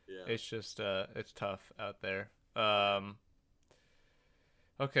 Yeah. It's just it's tough out there.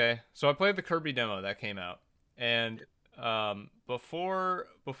 Okay, so I played the Kirby demo that came out, and before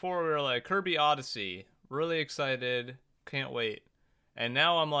we were like Kirby Odyssey, really excited, can't wait, and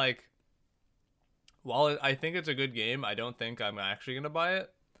now I'm like, while I think it's a good game, I don't think I'm actually gonna buy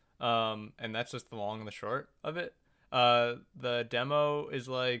it. And that's just the long and the short of it. The demo is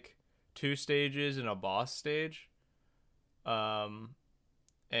like 2 stages and a boss stage. Um,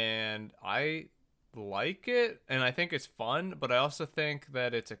 and I like it and I think it's fun, but I also think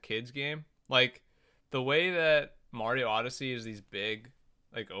that it's a kids game. Like the way that Mario Odyssey is these big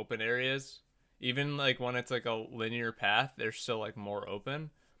like open areas, even like when it's like a linear path, they're still like more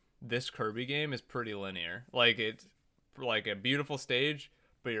open. This Kirby game is pretty linear. Like it's like a beautiful stage,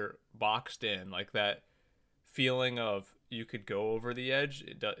 but you're boxed in. Like that feeling of you could go over the edge,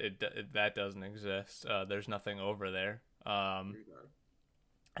 that doesn't exist. There's nothing over there. Okay.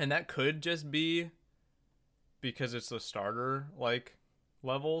 And that could just be because it's the starter like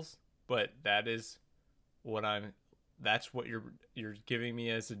levels, but what I'm that's what you're giving me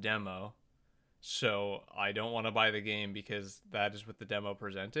as a demo. So I don't want to buy the game because that is what the demo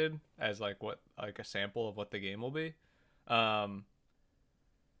presented as like a sample of what the game will be. Um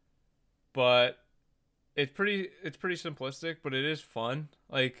but it's pretty simplistic, but it is fun.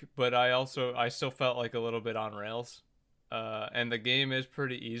 Like but I still felt like a little bit on rails. And the game is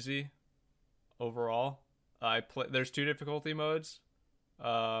pretty easy overall. There's 2 difficulty modes.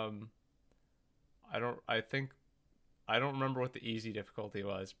 Um, I think I don't remember what the easy difficulty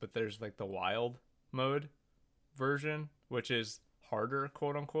was, but there's like the wild mode version, which is harder,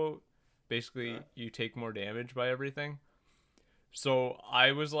 quote unquote. Basically, Huh? you take more damage by everything. So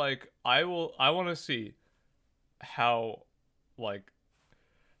I was like, I want to see how like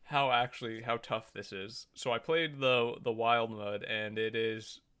how tough this is. So I played the wild mode and it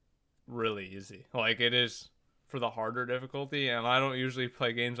is really easy. Like it is for the harder difficulty, and I don't usually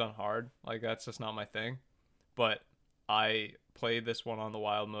play games on hard. Like that's just not my thing. But I played this one on the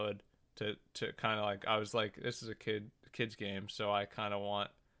wild mode to kind of like I was like this is a kids game, so I kind of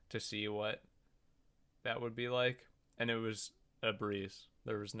want to see what that would be like, and it was a breeze.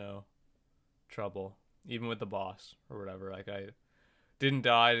 There was no trouble even with the boss or whatever. Like I didn't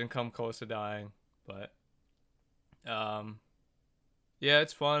die, didn't come close to dying, but um yeah,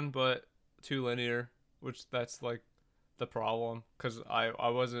 it's fun, but too linear, which that's like the problem. Cause I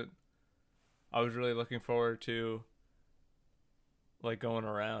was really looking forward to like going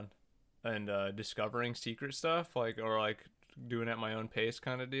around and discovering secret stuff, like or like doing it at my own pace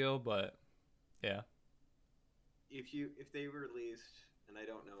kind of deal. But yeah, If they released, and I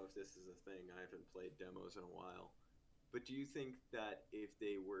don't know if this is a thing, I haven't played demos in a while, but do you think that if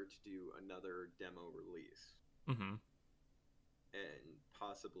they were to do another demo release hmm and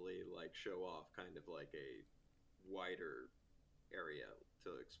possibly like show off kind of like a wider area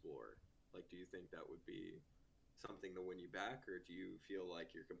to explore, like do you think that would be something to win you back, or do you feel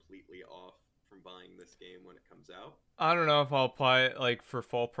like you're completely off from buying this game when it comes out? I don't know if I'll apply it like for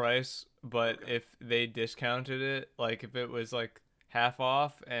full price, but Okay. if they discounted it, like if it was like half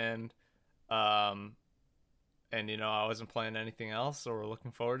off um and I wasn't playing anything else or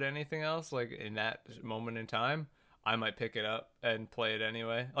looking forward to anything else like in that moment in time, I might pick it up and play it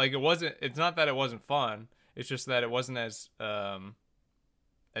anyway. Like it's not that it wasn't fun. It's just that it wasn't as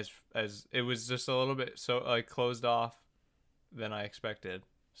it was just a little bit so like closed off than I expected.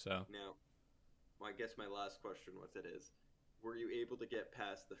 So Now, well, I guess my last question with it is, were you able to get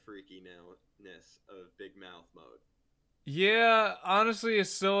past the freakiness of Big Mouth mode? yeah, honestly, it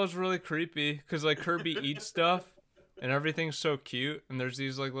still is really creepy because like Kirby eats stuff and everything's so cute, and there's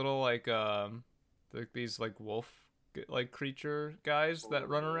these like little like these like wolf like creature guys that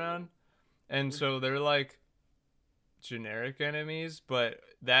run Oh. around, and so they're like generic enemies, but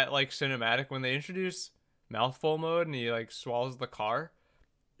that like cinematic when they introduce mouthful mode and he like swallows the car,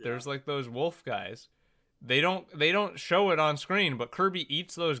 Yeah. there's like those wolf guys. They don't show it on screen, but Kirby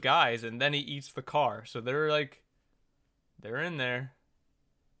eats those guys and then he eats the car. So they're in there.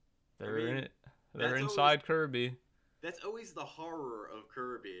 I They're in mean, it. They're that's always inside Kirby. that's always the horror of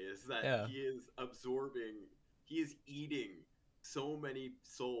Kirby is that Yeah. he is absorbing, he is eating so many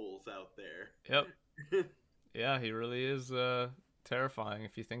souls out Yep. there. Yeah, he really is terrifying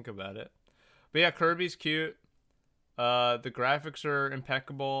if you think about it. But yeah, Kirby's cute. The graphics are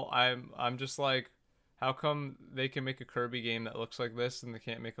impeccable. I'm just like, how come they can make a Kirby game that looks like this and they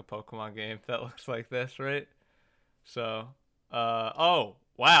can't make a Pokemon game that looks like this, right? So, oh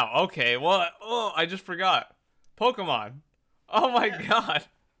wow, okay, well, oh, I just forgot, Pokemon. Oh my Yeah. god,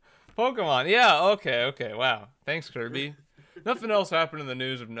 Pokemon. Yeah, okay, wow. Thanks, Kirby. Nothing else happened in the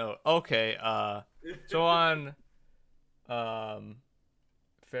news of note. Okay, so on um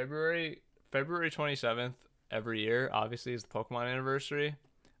February 27th every year obviously is the Pokemon anniversary.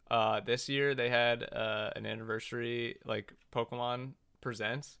 This year they had an anniversary like Pokemon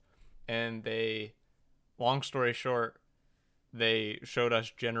Presents, and they, long story short, they showed us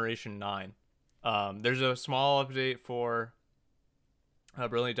Generation 9. There's a small update for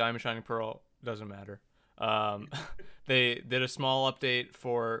Brilliant Diamond Shining Pearl, doesn't matter. Um, they did a small update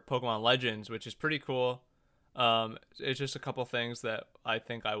for Pokemon Legends, which is pretty cool. It's just a couple things that I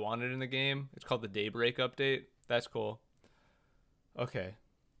think I wanted in the game. It's called the Daybreak update. That's cool. Okay.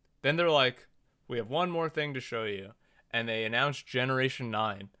 Then they're like, we have one more thing to show you. And they announced Generation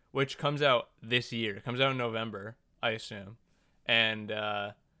 9, which comes out this year. It comes out in November, I assume. And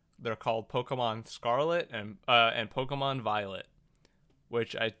they're called Pokemon Scarlet and Pokemon Violet,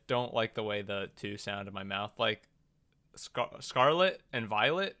 which I don't like the way the two sound in my mouth. Like Scarlet and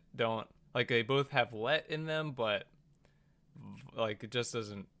Violet don't, like, they both have let in them, but like it just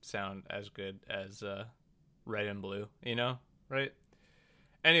doesn't sound as good as red and blue, right?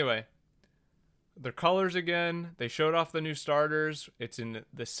 Anyway, their colors again. They showed off the new starters. It's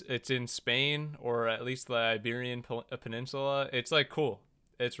in Spain, or at least the Iberian Peninsula. It's like cool.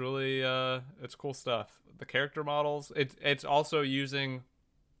 It's really it's cool stuff. The character models. It's also using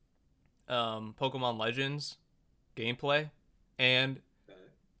Pokemon Legends gameplay, and Okay.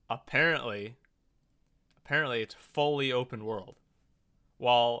 apparently it's fully open world.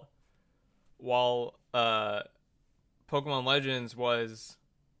 While while Pokemon Legends was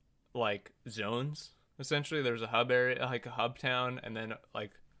like zones, essentially there's a hub area, like a hub town, and then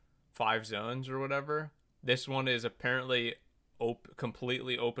like 5 zones or whatever. This one is apparently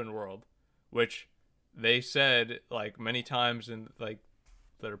completely open world, which they said like many times in like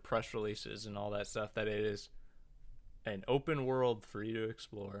their press releases and all that stuff, that it is an open world for you to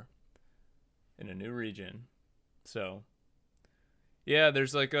explore in a new region. So yeah,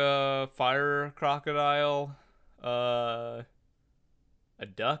 there's like a fire crocodile, uh, a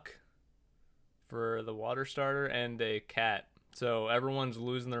duck for the water starter, and a cat. So everyone's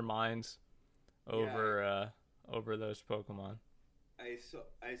losing their minds Yeah, over those Pokemon. I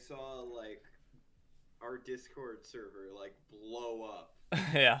saw like our Discord server like blow up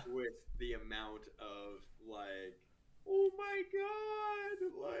Yeah, with the amount of like, oh my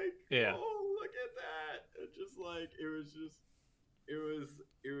god, like, yeah, oh look at that. It just like it was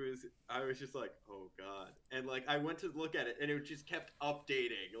I was just like, oh god. And like I went to look at it and it just kept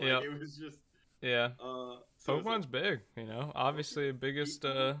updating. Like yep, it was just yeah. so it's like, Pokemon's big, obviously the biggest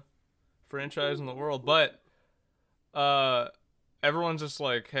people franchise in the world, love but uh, everyone's just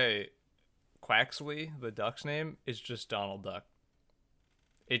like, hey, Quaxley, the duck's name, is just Donald Duck.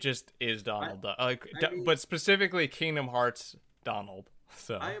 It just is I Donald Duck. Like, I mean, but specifically Kingdom Hearts Donald. I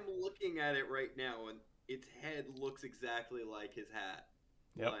So, am looking at it right now and its head looks exactly like his hat.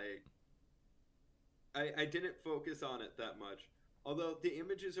 yep. Like I didn't focus on it that much. Although the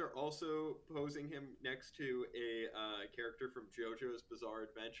images are also posing him next to a character from JoJo's Bizarre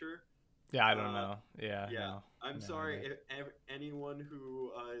Adventure. Yeah, I don't Uh, know. Yeah, yeah, no, I'm no sorry idea. if anyone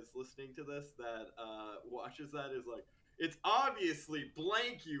who is listening to this that watches that is like, it's obviously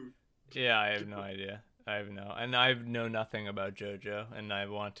blank. You. Yeah, I have no idea. I have no, and I know nothing about JoJo, and I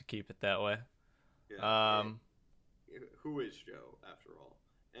want to keep it that way. Yeah. Who is Joe after all?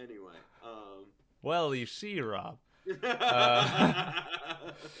 Anyway. Well, you see, Rob. Uh,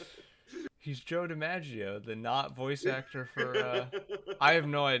 he's Joe DiMaggio, the not voice actor for. I have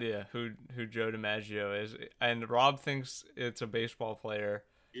no idea who Joe DiMaggio is, and Rob thinks it's a baseball player,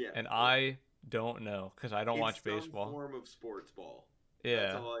 Yeah. and I don't know because I don't watch baseball. Some form of sports ball.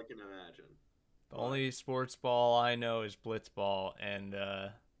 Yeah. That's all I can imagine. The only sports ball I know is blitzball, and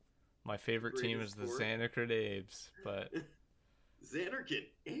my favorite team is the Xanarkand Aves. But Xanarkand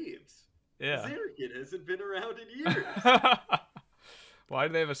Aves. Yeah. Xanarkand hasn't been around in years. Why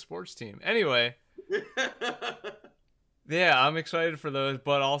do they have a sports team? Anyway. Yeah, I'm excited for those,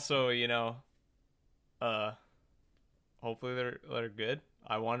 but also, hopefully they're good.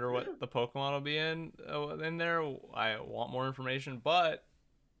 I wonder what the Pokemon will be in there. I want more information, but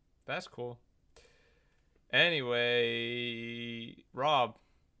that's cool. Anyway, Rob,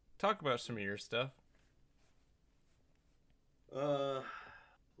 talk about some of your stuff.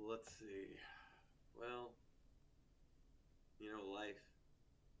 Let's see. Well,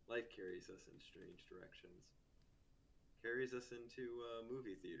 life carries us in strange directions. Carries us into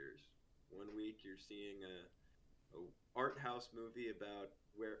movie theaters. One week you're seeing a art house movie about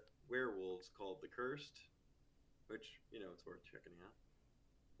werewolves called The Cursed, which it's worth checking out.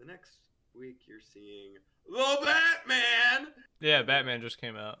 The next week you're seeing The Batman. Yeah, Batman just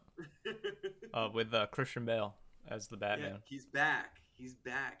came out with Christian Bale as the Batman. Yeah, he's back.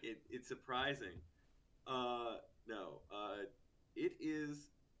 It's surprising. It is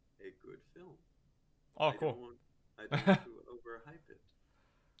a good film. Oh, cool. I don't want to overhype it.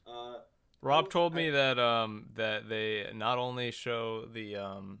 Rob told me that that they not only show the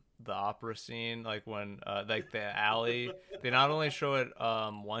opera scene, like when like the alley, they not only show it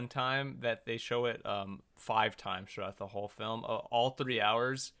one time, that they show it 5 times throughout the whole film, all 3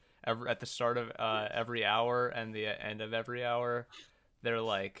 hours. At the start of every hour and the end of every hour, they're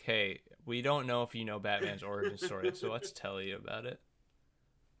like, "Hey, we don't know if you know Batman's origin story, so let's tell you about it."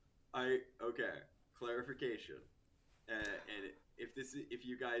 Okay, clarification. And if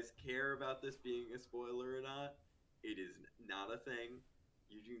you guys care about this being a spoiler or not, it is not a thing.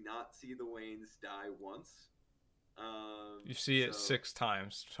 You do not see the Waynes die once. You see it 6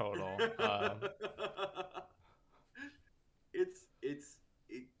 times total. It's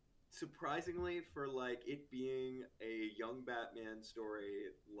surprisingly, for like it being a young Batman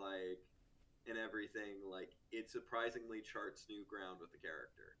story, like, and everything, like, it surprisingly charts new ground with the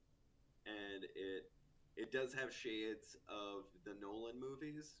character, and it does have shades of the Nolan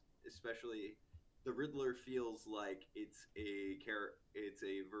movies, especially the Riddler feels like it's a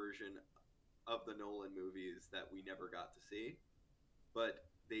version of the Nolan movies that we never got to see, but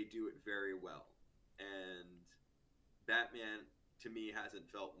they do it very well. And Batman, to me, hasn't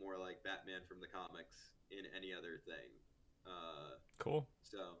felt more like Batman from the comics in any other thing. Cool.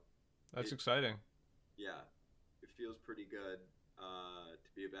 So that's exciting. Yeah, it feels pretty good to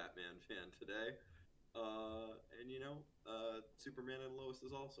be a Batman fan today. And Superman and Lois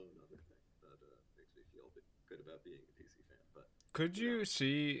is also another thing that makes me feel good about being a DC fan. But could you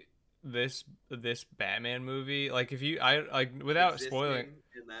see this Batman movie, like, if you without spoiling,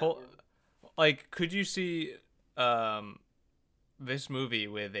 like, could you see this movie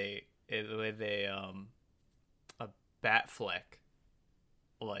with a Batfleck,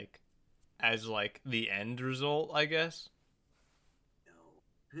 like, as like the end result, I guess?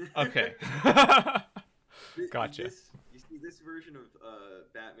 No. Okay. Gotcha. You see, this version of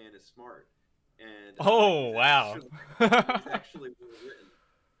Batman is smart, and wow, it's actually well written.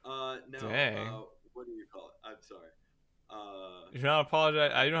 No. Dang. What do you call it? I'm sorry. You don't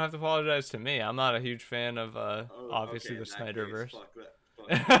apologize. You don't have to apologize to me. I'm not a huge fan of obviously the Snyderverse. Fuck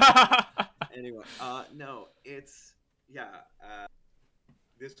that. Anyway, no, it's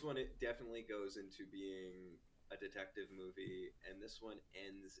this one, it definitely goes into being a detective movie, and this one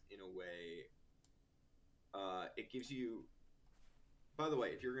ends in a way. It gives you. By the way,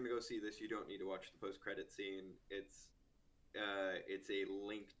 if you're gonna go see this, you don't need to watch the post-credit scene. It's a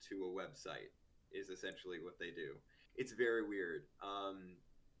link to a website. Is essentially what they do. It's very weird.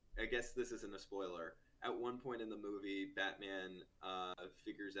 I guess this isn't a spoiler. At one point in the movie, Batman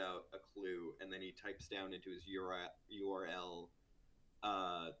figures out a clue, and then he types down into his URL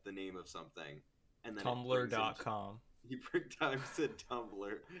the name of something, and then Tumblr.com. He types in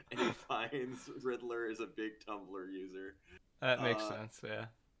Tumblr, and he finds Riddler is a big Tumblr user. That makes sense, yeah.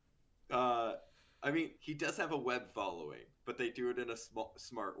 I mean, he does have a web following, but they do it in a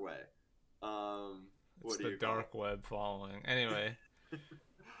smart way. It's the dark web following. Anyway,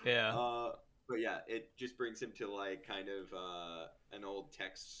 yeah. But yeah, it just brings him to like kind of an old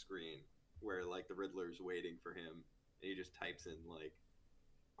text screen, where like the Riddler's waiting for him, and he just types in like,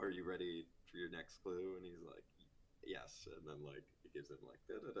 "Are you ready for your next clue?" And he's like, "Yes," and then like it gives him like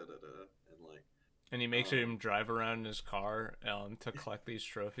da da da da da, and like And he makes him um drive around in his car to collect these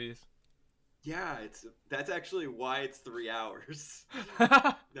trophies. yeah, that's actually why it's 3 hours.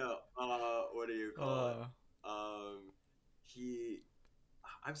 No, what do you call it? uh, He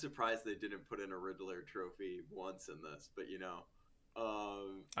I'm surprised they didn't put in a Riddler trophy once in this, but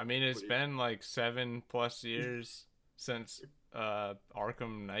I mean, it's what do you, been like 7+ years since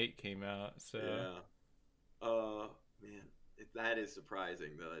Arkham Knight came out, so yeah, man, that is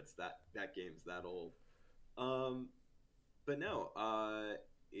surprising that it's that game's that old. Um, but no,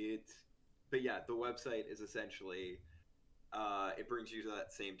 it, but yeah, the website is essentially, it brings you to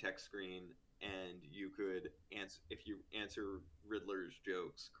that same text screen, and you could answer if you answer Riddler's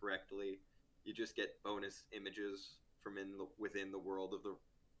jokes correctly, you just get bonus images from within the world of the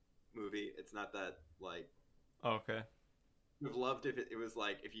movie. It's not that like okay. would have loved if it was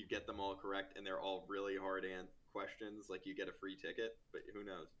like if you get them all correct and they're all really hard questions, like you get a free ticket. But who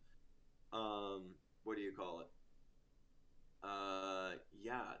knows? What do you call it?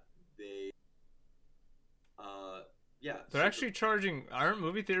 Yeah, they. Yeah, They're actually charging. Aren't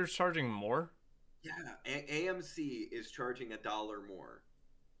movie theaters charging more yeah. AMC is charging $1 more,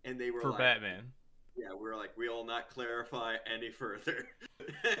 and they were for like, Batman? yeah, we're like, we will not clarify any further.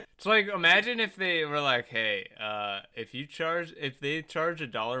 It's like, imagine if they were like, hey, if they charge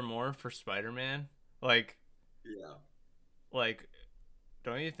 $1 more for Spider-Man, like, Yeah, like,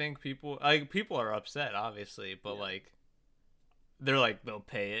 don't you think people are upset, obviously, but yeah. like, they're like, they'll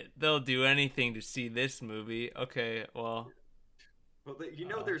pay it, they'll do anything to see this movie. Okay, well, Well,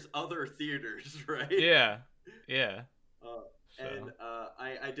 uh, there's other theaters, right? yeah, yeah. Uh, and So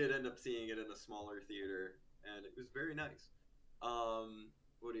I did end up seeing it in a smaller theater, and it was very nice.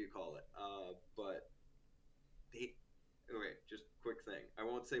 What do you call it? But they. Okay, just quick thing. I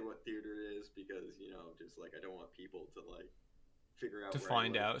won't say what theater it is because just like I don't want people to like figure to out where I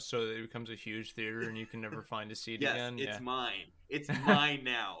find live. out, so that it becomes a huge theater and you can never find a seat Yes, again. it's Yeah, mine. It's mine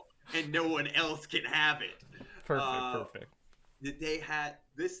now, and no one else can have it. perfect, Uh, perfect. they had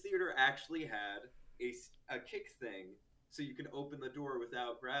this theater actually had a kick thing, so you can open the door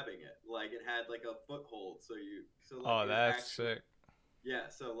without grabbing it. Like it had like a foothold, so like Oh, it was that's actually, sick. yeah,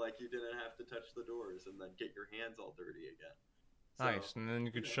 so like you didn't have to touch the doors and then get your hands all dirty again. So Nice, and then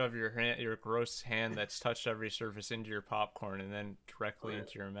you you could know, shove your gross hand that's touched every surface into your popcorn, and then oh directly yeah.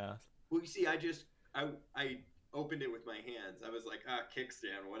 into your mouth. Well, you see, I opened it with my hands. I was like,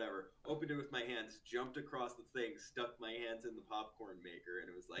 kickstand, whatever. Opened it with my hands, jumped across the thing, stuck my hands in the popcorn maker, and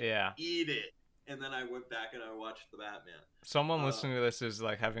it was like, Yeah, eat it. And then I went back and I watched the Batman. someone Uh, listening to this is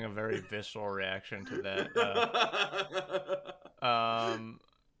like having a very visceral reaction to that.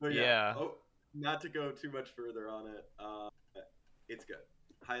 but yeah, Yeah, not to go too much further on it. It's good.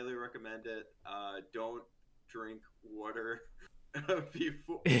 Highly recommend it. Don't drink water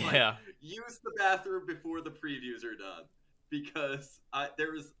before, like, yeah. use the bathroom before the previews are done, because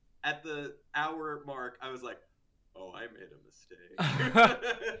there was at the hour mark, I was like, oh, I made a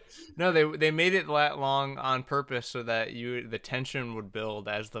mistake. No, they made it that long on purpose so that the tension would build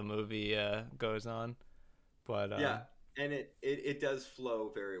as the movie goes on. But Yeah, and it does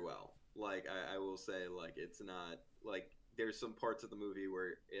flow very well. Like I will say, like it's not like there's some parts of the movie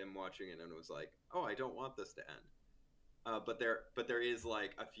where I'm watching it and it was like, oh, I don't want this to end. But there is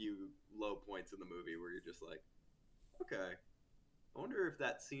like a few low points in the movie where you're just like, okay, I wonder if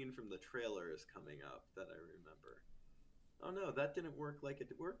that scene from the trailer is coming up that I remember. Oh no, that didn't work like it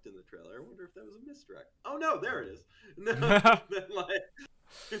worked in the trailer. I wonder if that was a misdirect. Oh no, there it is. No, then like,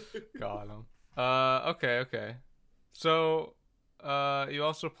 got him. Okay, okay. So, you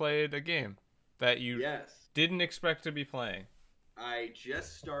also played a game that you yes, didn't expect to be playing. I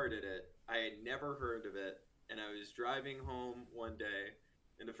just started it. I had never heard of it, and I was driving home one day,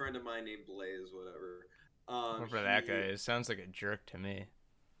 and a friend of mine named Blaze, whatever. Whoever that guy He, is, sounds like a jerk to me.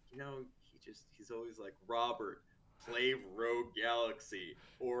 he's always like, Robert, play Rogue Galaxy,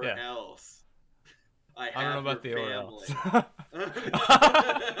 or Yeah, else I I don't know have your about the or else. family.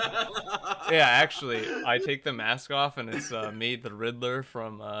 Yeah, actually, I take the mask off and it's me, the Riddler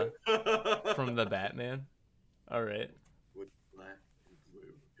from the Batman. All right. With black and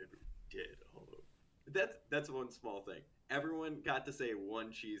blue and dead all over. That's one small thing. Everyone got to say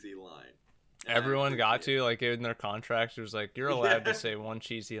one cheesy line, and I Everyone got appreciate to, like, in their contracts, it was like, you're it. allowed to say one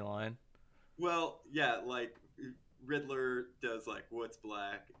cheesy line. Well, yeah, like Riddler does like what's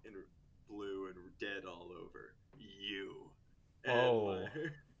black and blue and dead all over you, and Oh,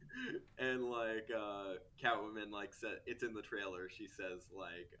 like and like Catwoman like said it's in the trailer. She says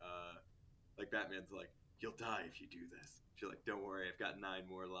like like Batman's like, "You'll die if you do this." She's like, "Don't worry, I've got 9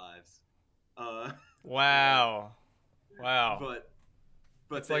 more lives." Uh, like, Wow. Wow. but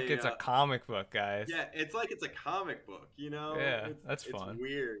It's like they it's a comic book, guys. yeah, it's like it's a comic book, you know? Yeah, that's It's fun.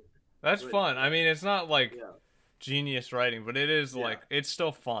 weird. That's But fun. I mean, it's not like yeah. genius writing, but it is Yeah. like it's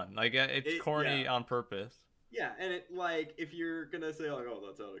still fun. Like it's corny Yeah. on purpose. Yeah, and it like if you're gonna say like, oh,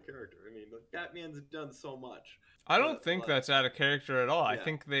 that's out of character. I mean, like, Batman's done so much. I don't But think like, that's out of character at all. I yeah,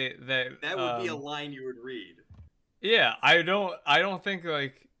 think they that would be a line you would read. yeah, I don't think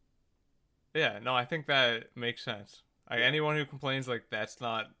like yeah, no, I think that makes sense. Like Yeah. anyone who complains like that's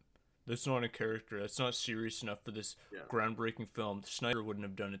not a character, that's not serious enough for this Yeah. groundbreaking film. Snyder wouldn't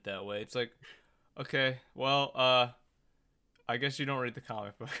have done it that way. It's like, okay, well, I guess you don't read the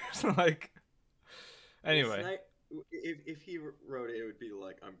comic book. Like anyway. If he wrote it, it would be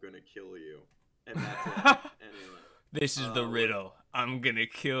like, "I'm gonna kill you," and that's it. Anyway, This is the riddle. I'm gonna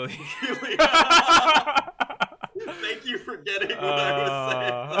kill you. Thank you for getting what I was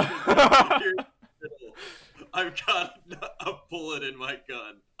saying. Here's the riddle. I've got a bullet in my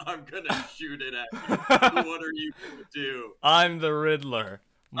gun. I'm gonna shoot it at you. What are you gonna do? I'm the Riddler.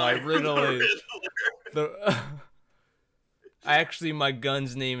 My I'm riddle the is Riddler. the. Actually, my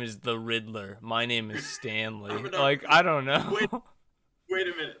gun's name is the Riddler. My name is Stanley. Like I don't know. Wait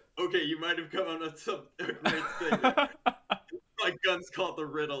a minute. Okay, you might have come on a great thing. My gun's called the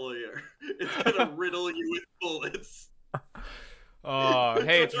Riddler. It's gonna riddle you with bullets. Oh,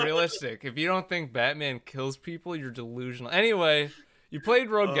 hey, it's realistic. If you don't think Batman kills people, you're delusional. Anyway, you played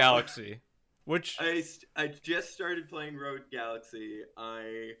Rogue Galaxy, which I just started playing Rogue Galaxy.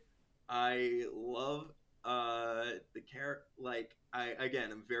 I love the character. Like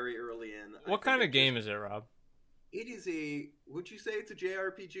I'm very early in. What kind of game is it, Rob? It is a. Would you say it's a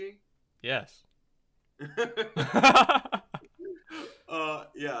JRPG? Yes.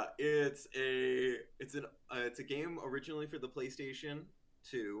 Yeah, it's a game originally for the PlayStation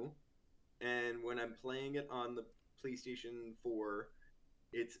 2, and when I'm playing it on the PlayStation 4,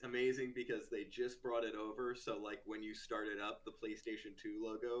 it's amazing because they just brought it over. So like when you start it up, the PlayStation 2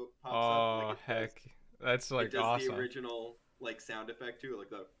 logo pops up. Oh heck, that's like it does awesome. the original like sound effect too, like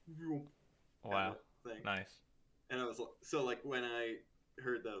the wow thing. Nice. And I was like, so like when I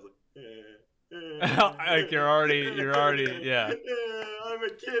heard that, I was like. Like you're already yeah. I'm a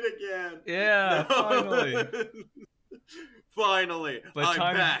kid again. Yeah, finally. Finally,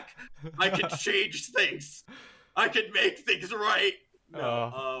 I'm back. I can change things. I can make things right.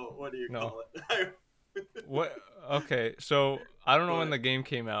 No, what do you call it? What? Okay, so I don't know when the game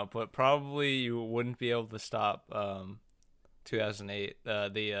came out, but probably you wouldn't be able to stop 2008,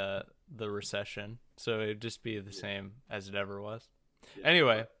 the recession. So it'd just be the same as it ever was. Yeah,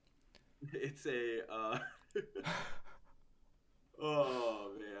 anyway. It's a oh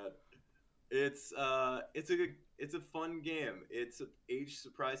man, it's a fun game. It's aged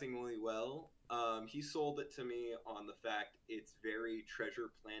surprisingly well. He sold it to me on the fact it's very Treasure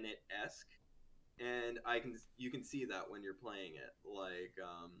Planet-esque, and you can see that when you're playing it. Like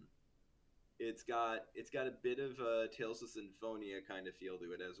it's got a bit of a Tales of Symphonia kind of feel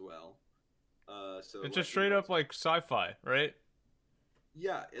to it as well. So it's just straight up like sci-fi, right?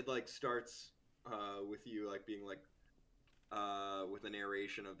 Yeah, it like starts with you like being like with a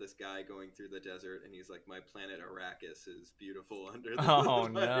narration of this guy going through the desert, and he's like, "My planet Arrakis is beautiful under the." Oh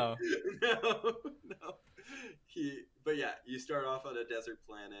no! No. But yeah, you start off on a desert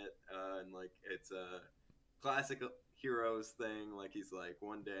planet, and like it's a classic heroes thing. Like he's like,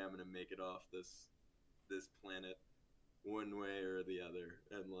 one day I'm gonna make it off this planet, one way or the other,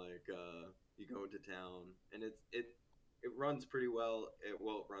 and like you go into town, and it runs pretty well. It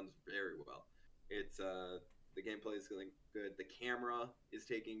runs very well. It's the gameplay is going good. The camera is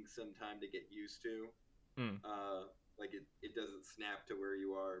taking some time to get used to. Like it doesn't snap to where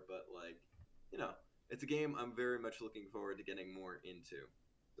you are, but like it's a game I'm very much looking forward to getting more into.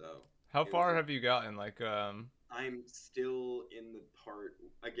 So how far have you gotten? Like I'm still in the part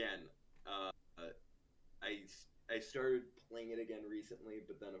again. I started playing it again recently,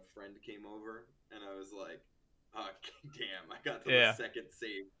 but then a friend came over, and I was like, oh, damn, I got to the second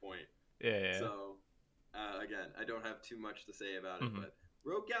save point. Yeah. So, again, I don't have too much to say about it, but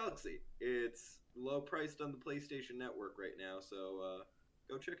Rogue Galaxy, it's low priced on the PlayStation Network right now, so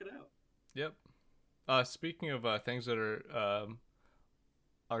go check it out. Yep. Speaking of things that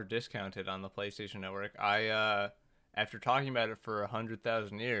are discounted on the PlayStation Network, I after talking about it for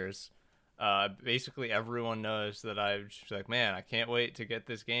 100,000 years, basically everyone knows that I'm just like, man, I can't wait to get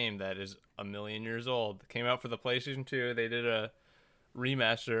this game that is 1,000,000 years old. It came out for the PlayStation 2. They did a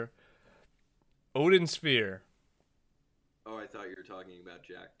remaster. Odin Sphere. Oh, I thought you were talking about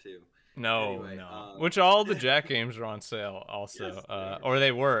Jack too. No, Anyway, no. Which all the Jack games are on sale yes, also. they are. Or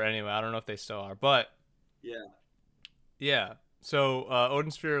they were anyway. I don't know if they still are. But Yeah. yeah. So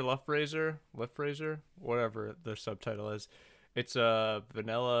Odin Sphere Lift Razor, whatever the subtitle is. It's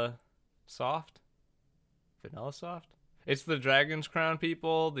Vanilla Soft. Vanilla Soft? It's the Dragon's Crown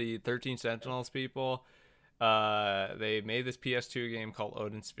people, the 13 Sentinels people. They made this PS2 game called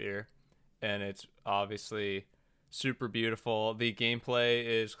Odin Sphere, and it's obviously super beautiful. The gameplay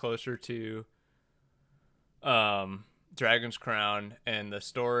is closer to Dragon's Crown, and the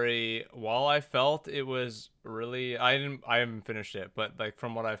story, while I felt it was really, I haven't finished it, but like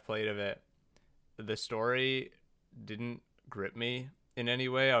from what I've played of it, the story didn't grip me in any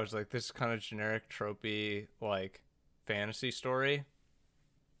way. I was like, this is kind of generic tropey like fantasy story.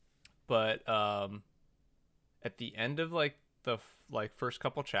 But at the end of like the like first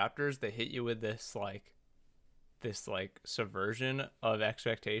couple chapters, they hit you with this subversion of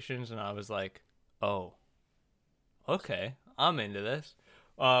expectations, and I was like, oh, okay, I'm into this.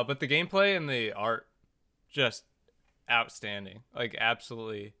 But the gameplay and the art, just outstanding, like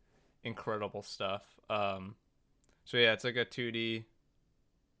absolutely incredible stuff. So yeah, it's like a 2D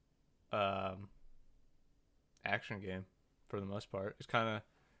um, action game for the most part. It's kind of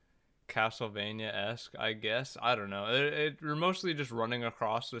Castlevania esque, I guess. I don't know. You're mostly just running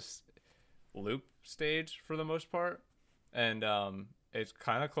across this loop stage for the most part, and it's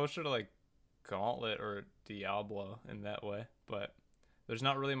kind of closer to like Gauntlet or Diablo in that way. But there's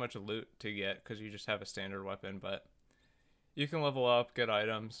not really much loot to get because you just have a standard weapon. But you can level up, get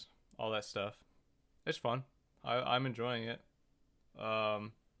items, all that stuff. It's fun. I'm enjoying it.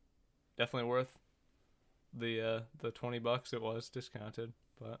 Definitely worth the $20 it was discounted,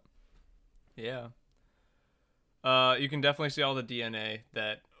 but yeah. You can definitely see all the DNA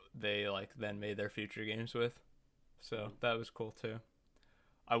that they like then made their future games with. So that was cool too.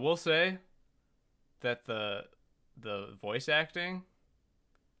 I will say that the voice acting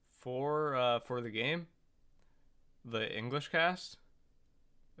for the game, the English cast,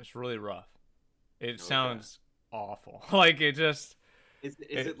 it's really rough. It sounds awful. Like it just Is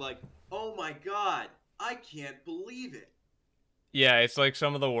it like, oh my god, I can't believe it? yeah, it's like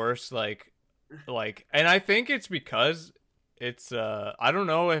some of the worst and I think it's because it's I don't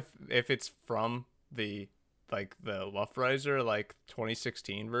know if it's from the the Luftriser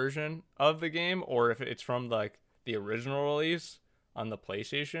 2016 version of the game or if it's from like the original release on the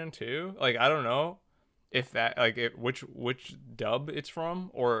PlayStation 2. Like I don't know if that which dub it's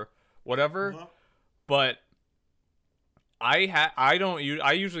from or whatever, Uh-huh. but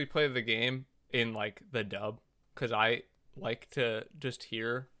I usually play the game in like the dub cuz I like to just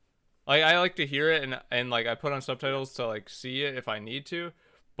hear I like to hear it and like I put on subtitles to like see it if I need to,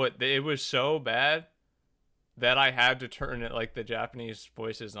 but it was so bad that I had to turn it like the Japanese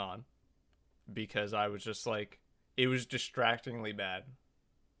voices on because I was just like it was distractingly bad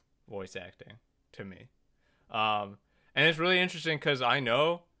voice acting to me. And it's really interesting cuz I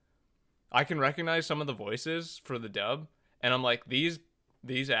know I can recognize some of the voices for the dub and I'm like these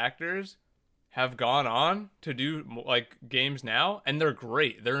actors have gone on to do like games now and they're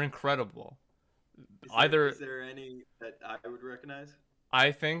great. They're incredible. Is there any that I would recognize?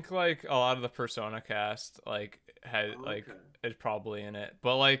 I think like a lot of the Persona cast like had like Okay. is probably in it.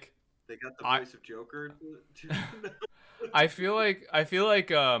 But like They got the I voice of Joker I feel like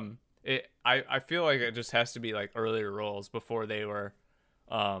it just has to be like earlier roles before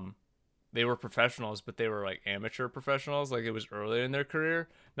um they were professionals, but they were like amateur professionals, like it was earlier in their career.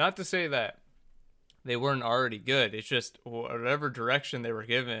 Not to say that they weren't already good. It's just whatever direction they were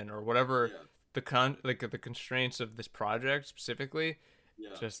given or whatever Yeah. the constraints of this project specifically,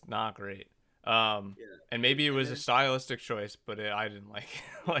 Yeah. just not great. Yeah. And maybe it And was a there's stylistic choice, but I didn't like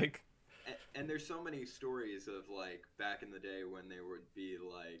it. Like and there's so many stories of like back in the day when they would be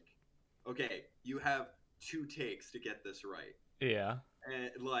like, okay, you have 2 takes to get this right, yeah,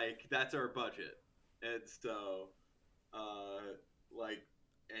 and like that's our budget, and so like,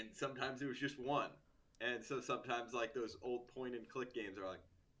 and sometimes it was just one, and so sometimes like those old point and click games are like,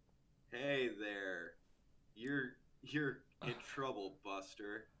 hey there, you're in trouble,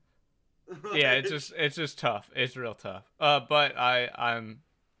 Buster. yeah. Like, It's just tough. It's real tough. But I'm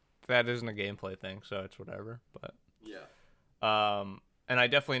that isn't a gameplay thing, so it's whatever. But yeah. and I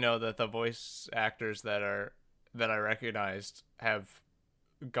definitely know that the voice actors that I recognized have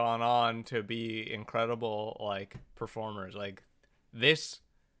gone on to be incredible like performers. Like this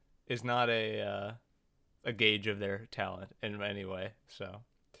is not a gauge of their talent in any way. So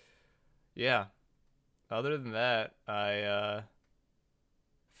yeah. Other than that, I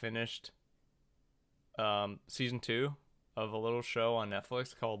finished season 2 of a little show on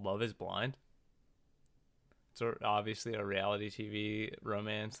Netflix called Love Is Blind. It's obviously a reality TV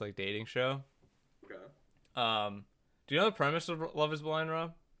romance like dating show. Okay. Do you know the premise of Love Is Blind,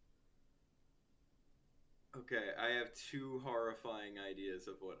 Rob? Okay, I have two horrifying ideas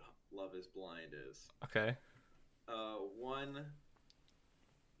of what Love Is Blind is. Okay. One,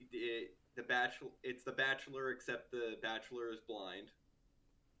 the Bachelor. It's The Bachelor, except the Bachelor is blind.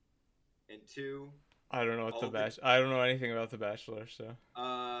 And two, I don't know what I don't know anything about The Bachelor, so.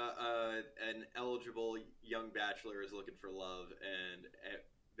 an eligible young bachelor is looking for love, and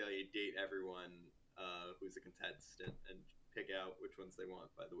they date everyone who's a contestant and pick out which ones they want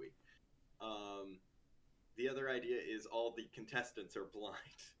by the week. The other idea is all the contestants are blind.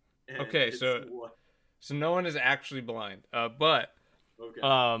 Okay, so no one is actually blind. But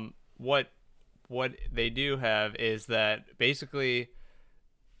okay. What they do have is that basically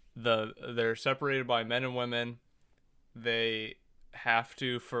they're separated by men and women. They have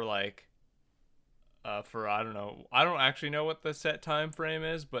to for I don't know. I don't actually know what the set time frame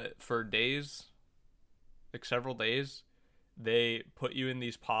is, but for days, like several days, they put you in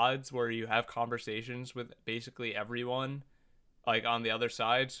these pods where you have conversations with basically everyone like on the other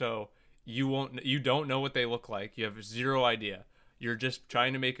side, so you don't know what they look like. You have zero idea. You're just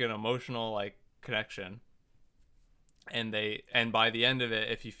trying to make an emotional like connection. And by the end of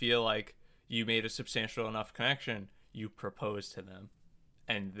it, if you feel like you made a substantial enough connection, you propose to them.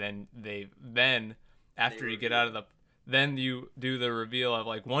 And then after you get out of then you do the reveal of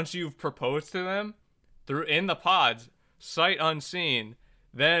like once you've proposed to them through in the pods, sight unseen,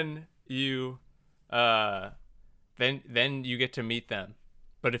 then you then you get to meet them.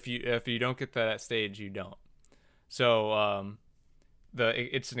 But if you don't get to that stage, you don't. So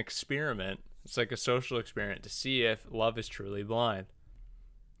it's an experiment. It's like a social experiment to see if love is truly blind.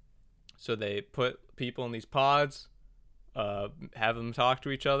 So they put people in these pods, have them talk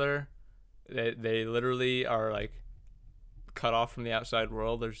to each other. They literally are like cut off from the outside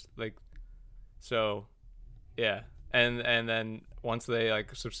world. There's like, so yeah, and then once they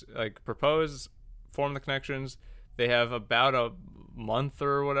like propose, form the connections, they have about a month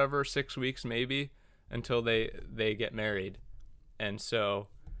or whatever, 6 weeks maybe, until they get married. And so,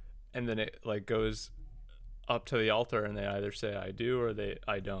 and then it like goes up to the altar and they either say I do or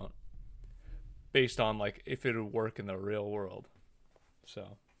I don't, based on like if it would work in the real world.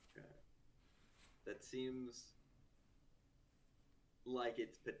 So that seems like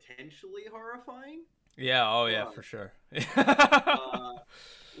it's potentially horrifying. Yeah, oh yeah, for sure.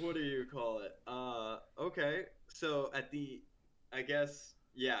 What do you call it? Okay, so at the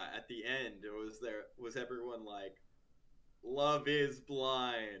end, was everyone like, love is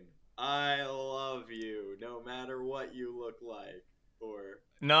blind, I love you no matter what you look like? Or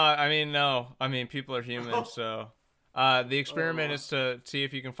no, I mean people are human. So the experiment is to see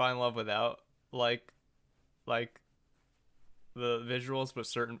if you can find love without like the visuals, but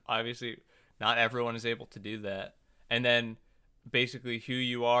obviously not everyone is able to do that. And then basically who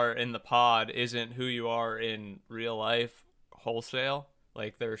you are in the pod isn't who you are in real life wholesale.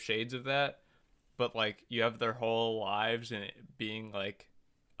 Like there are shades of that, but like you have their whole lives and being like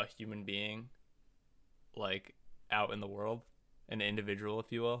a human being like out in the world, an individual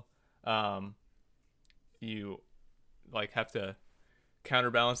if you will. You like have to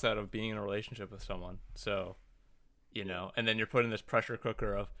counterbalance that of being in a relationship with someone. So you know, and then you're put in this pressure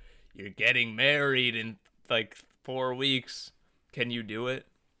cooker of you're getting married in like 4 weeks. Can you do it?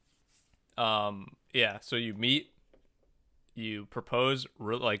 Yeah, so you meet, you propose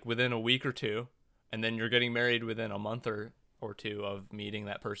like within a week or two, and then you're getting married within a month or two of meeting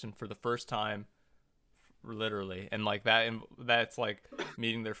that person for the first time, literally. And like that's like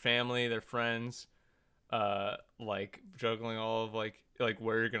meeting their family, their friends, like juggling all of like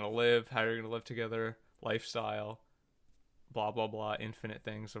where you're gonna live, how you're gonna live together, lifestyle, blah blah blah, infinite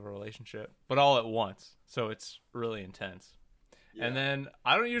things of a relationship, but all at once. So it's really intense. Yeah. And then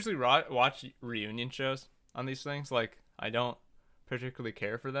I don't usually watch reunion shows on these things. Like I don't particularly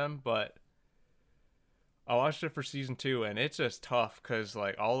care for them, but I watched it for season 2, and it's just tough because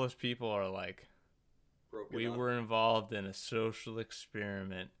like all those people are like, we were involved in a social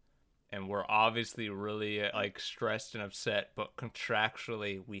experiment, and we're obviously really like stressed and upset, but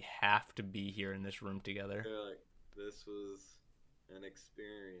contractually we have to be here in this room together. They're like, this was an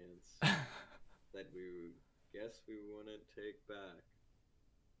experience that we wouldn't take back,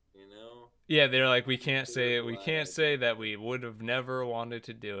 you know? Yeah, they're like, we can't say that we would have never wanted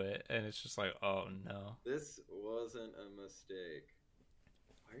to do it, and it's just like, oh no, this wasn't a mistake.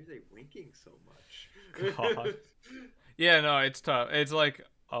 Why are they winking so much? God. Yeah, no, it's tough. It's like,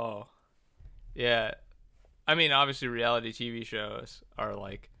 oh yeah, I mean, obviously, reality TV shows are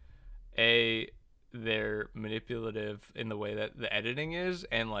like, they're manipulative in the way that the editing is,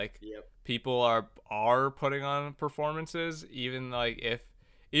 and like Yep. people are putting on performances, even like if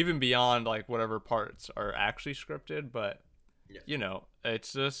even beyond like whatever parts are actually scripted. But Yeah.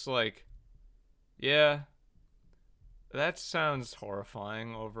 it's just like, yeah, that sounds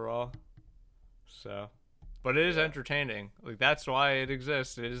horrifying overall. So, but it is Yeah. entertaining. Like that's why it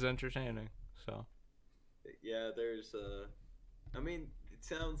exists. It is entertaining. So. Yeah. There's I mean, it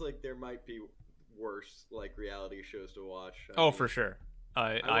sounds like there might be worse like reality shows to watch. I Oh, mean, for sure.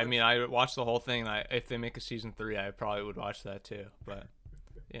 I I I mean, watched. I watched the whole thing. And if they make a season 3, I probably would watch that too. But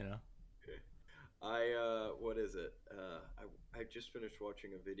you know, What is it? I just finished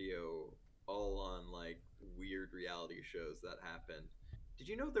watching a video all on like weird reality shows that happened. Did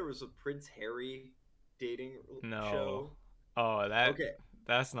you know there was a Prince Harry dating no. show? Oh, Okay,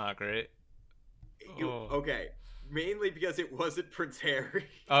 that's not great. Oh. okay. Mainly because it wasn't Prince Harry.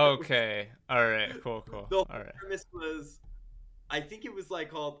 That was Okay. All right. Cool. Cool. the whole All right. premise was. I think it was like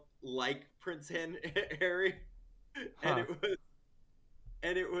called like Harry, and Huh.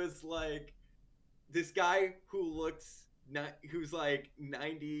 it was like this guy who looks not who's like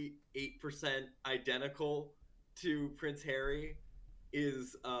 98% identical to Prince Harry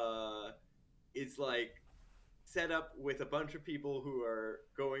is like set up with a bunch of people who are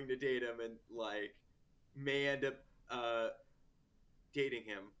going to date him and like may end up uh dating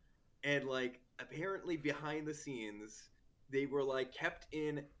him, and like apparently behind the scenes they were like kept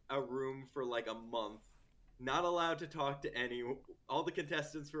in a room for like a month, not allowed to talk to any. All the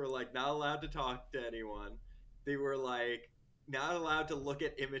contestants were like not allowed to talk to anyone. They were like not allowed to look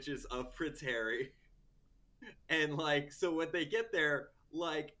at images of Prince Harry. And like so when they get there,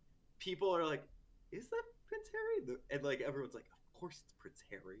 like people are like, is that Prince Harry? And like everyone's like, of course it's Prince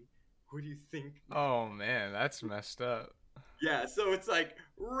Harry. Who do you think? Oh man, that's messed up. Yeah, so it's like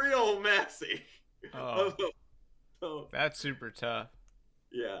real messy. Oh, So that's super tough.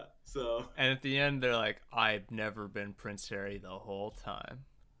 yeah, so And at the end, they're like, "I've never been Prince Harry the whole time."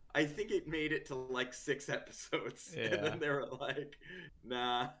 I think it made it to like 6 episodes, and Yeah. then they were like,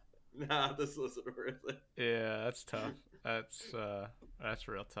 nah, this wasn't worth it. Yeah, that's tough. That's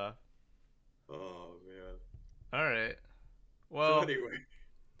real tough. Oh man. All right. So Well, anyway,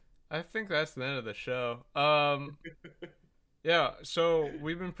 I think that's the end of the show. Yeah, so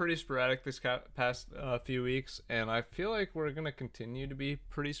we've been pretty sporadic this past few weeks, and I feel like we're gonna continue to be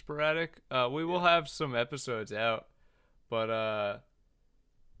pretty sporadic. We will yeah, have some episodes out, but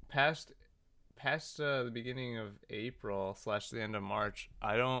past the beginning of April slash the end of March,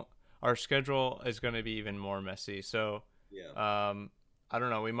 I don't. Our schedule is gonna be even more messy. So, yeah, I don't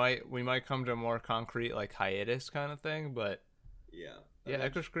know. We might come to a more concrete like hiatus kind of thing, but yeah. yeah,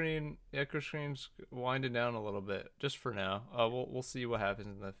 Eventually, Echo Screen's winding down a little bit just for now. We'll see what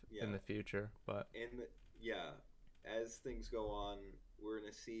happens in yeah, the future, but and yeah, as things go on, we're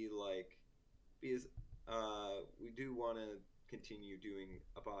gonna see like because we do want to continue doing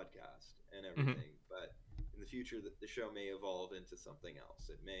a podcast and mhm, everything, but in the future, the show may evolve into something else.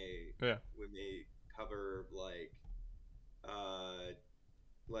 It may yeah, we may cover uh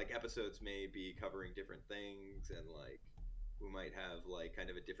like episodes may be covering different things, and like we might have like kind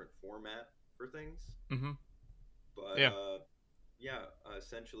of a different format for things, hmm, but yeah, yeah,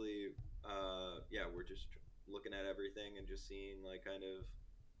 essentially yeah, we're just looking at everything and just seeing like kind of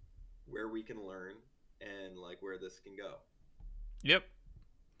where we can learn and like where this can go. yep.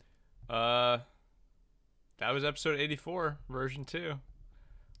 Uh, that was episode 84, version 2.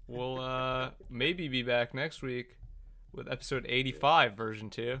 We'll maybe be back next week with episode Yeah, 85, version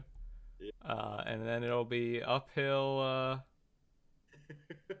 2. yeah. And then it'll be uphill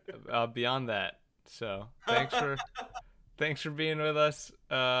beyond that. So thanks for being with us.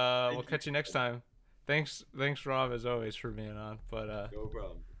 We'll Thank you. catch you next time. Thanks Rob as always for being on. But No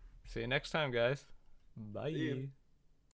problem. see you next time, guys. See you. Bye.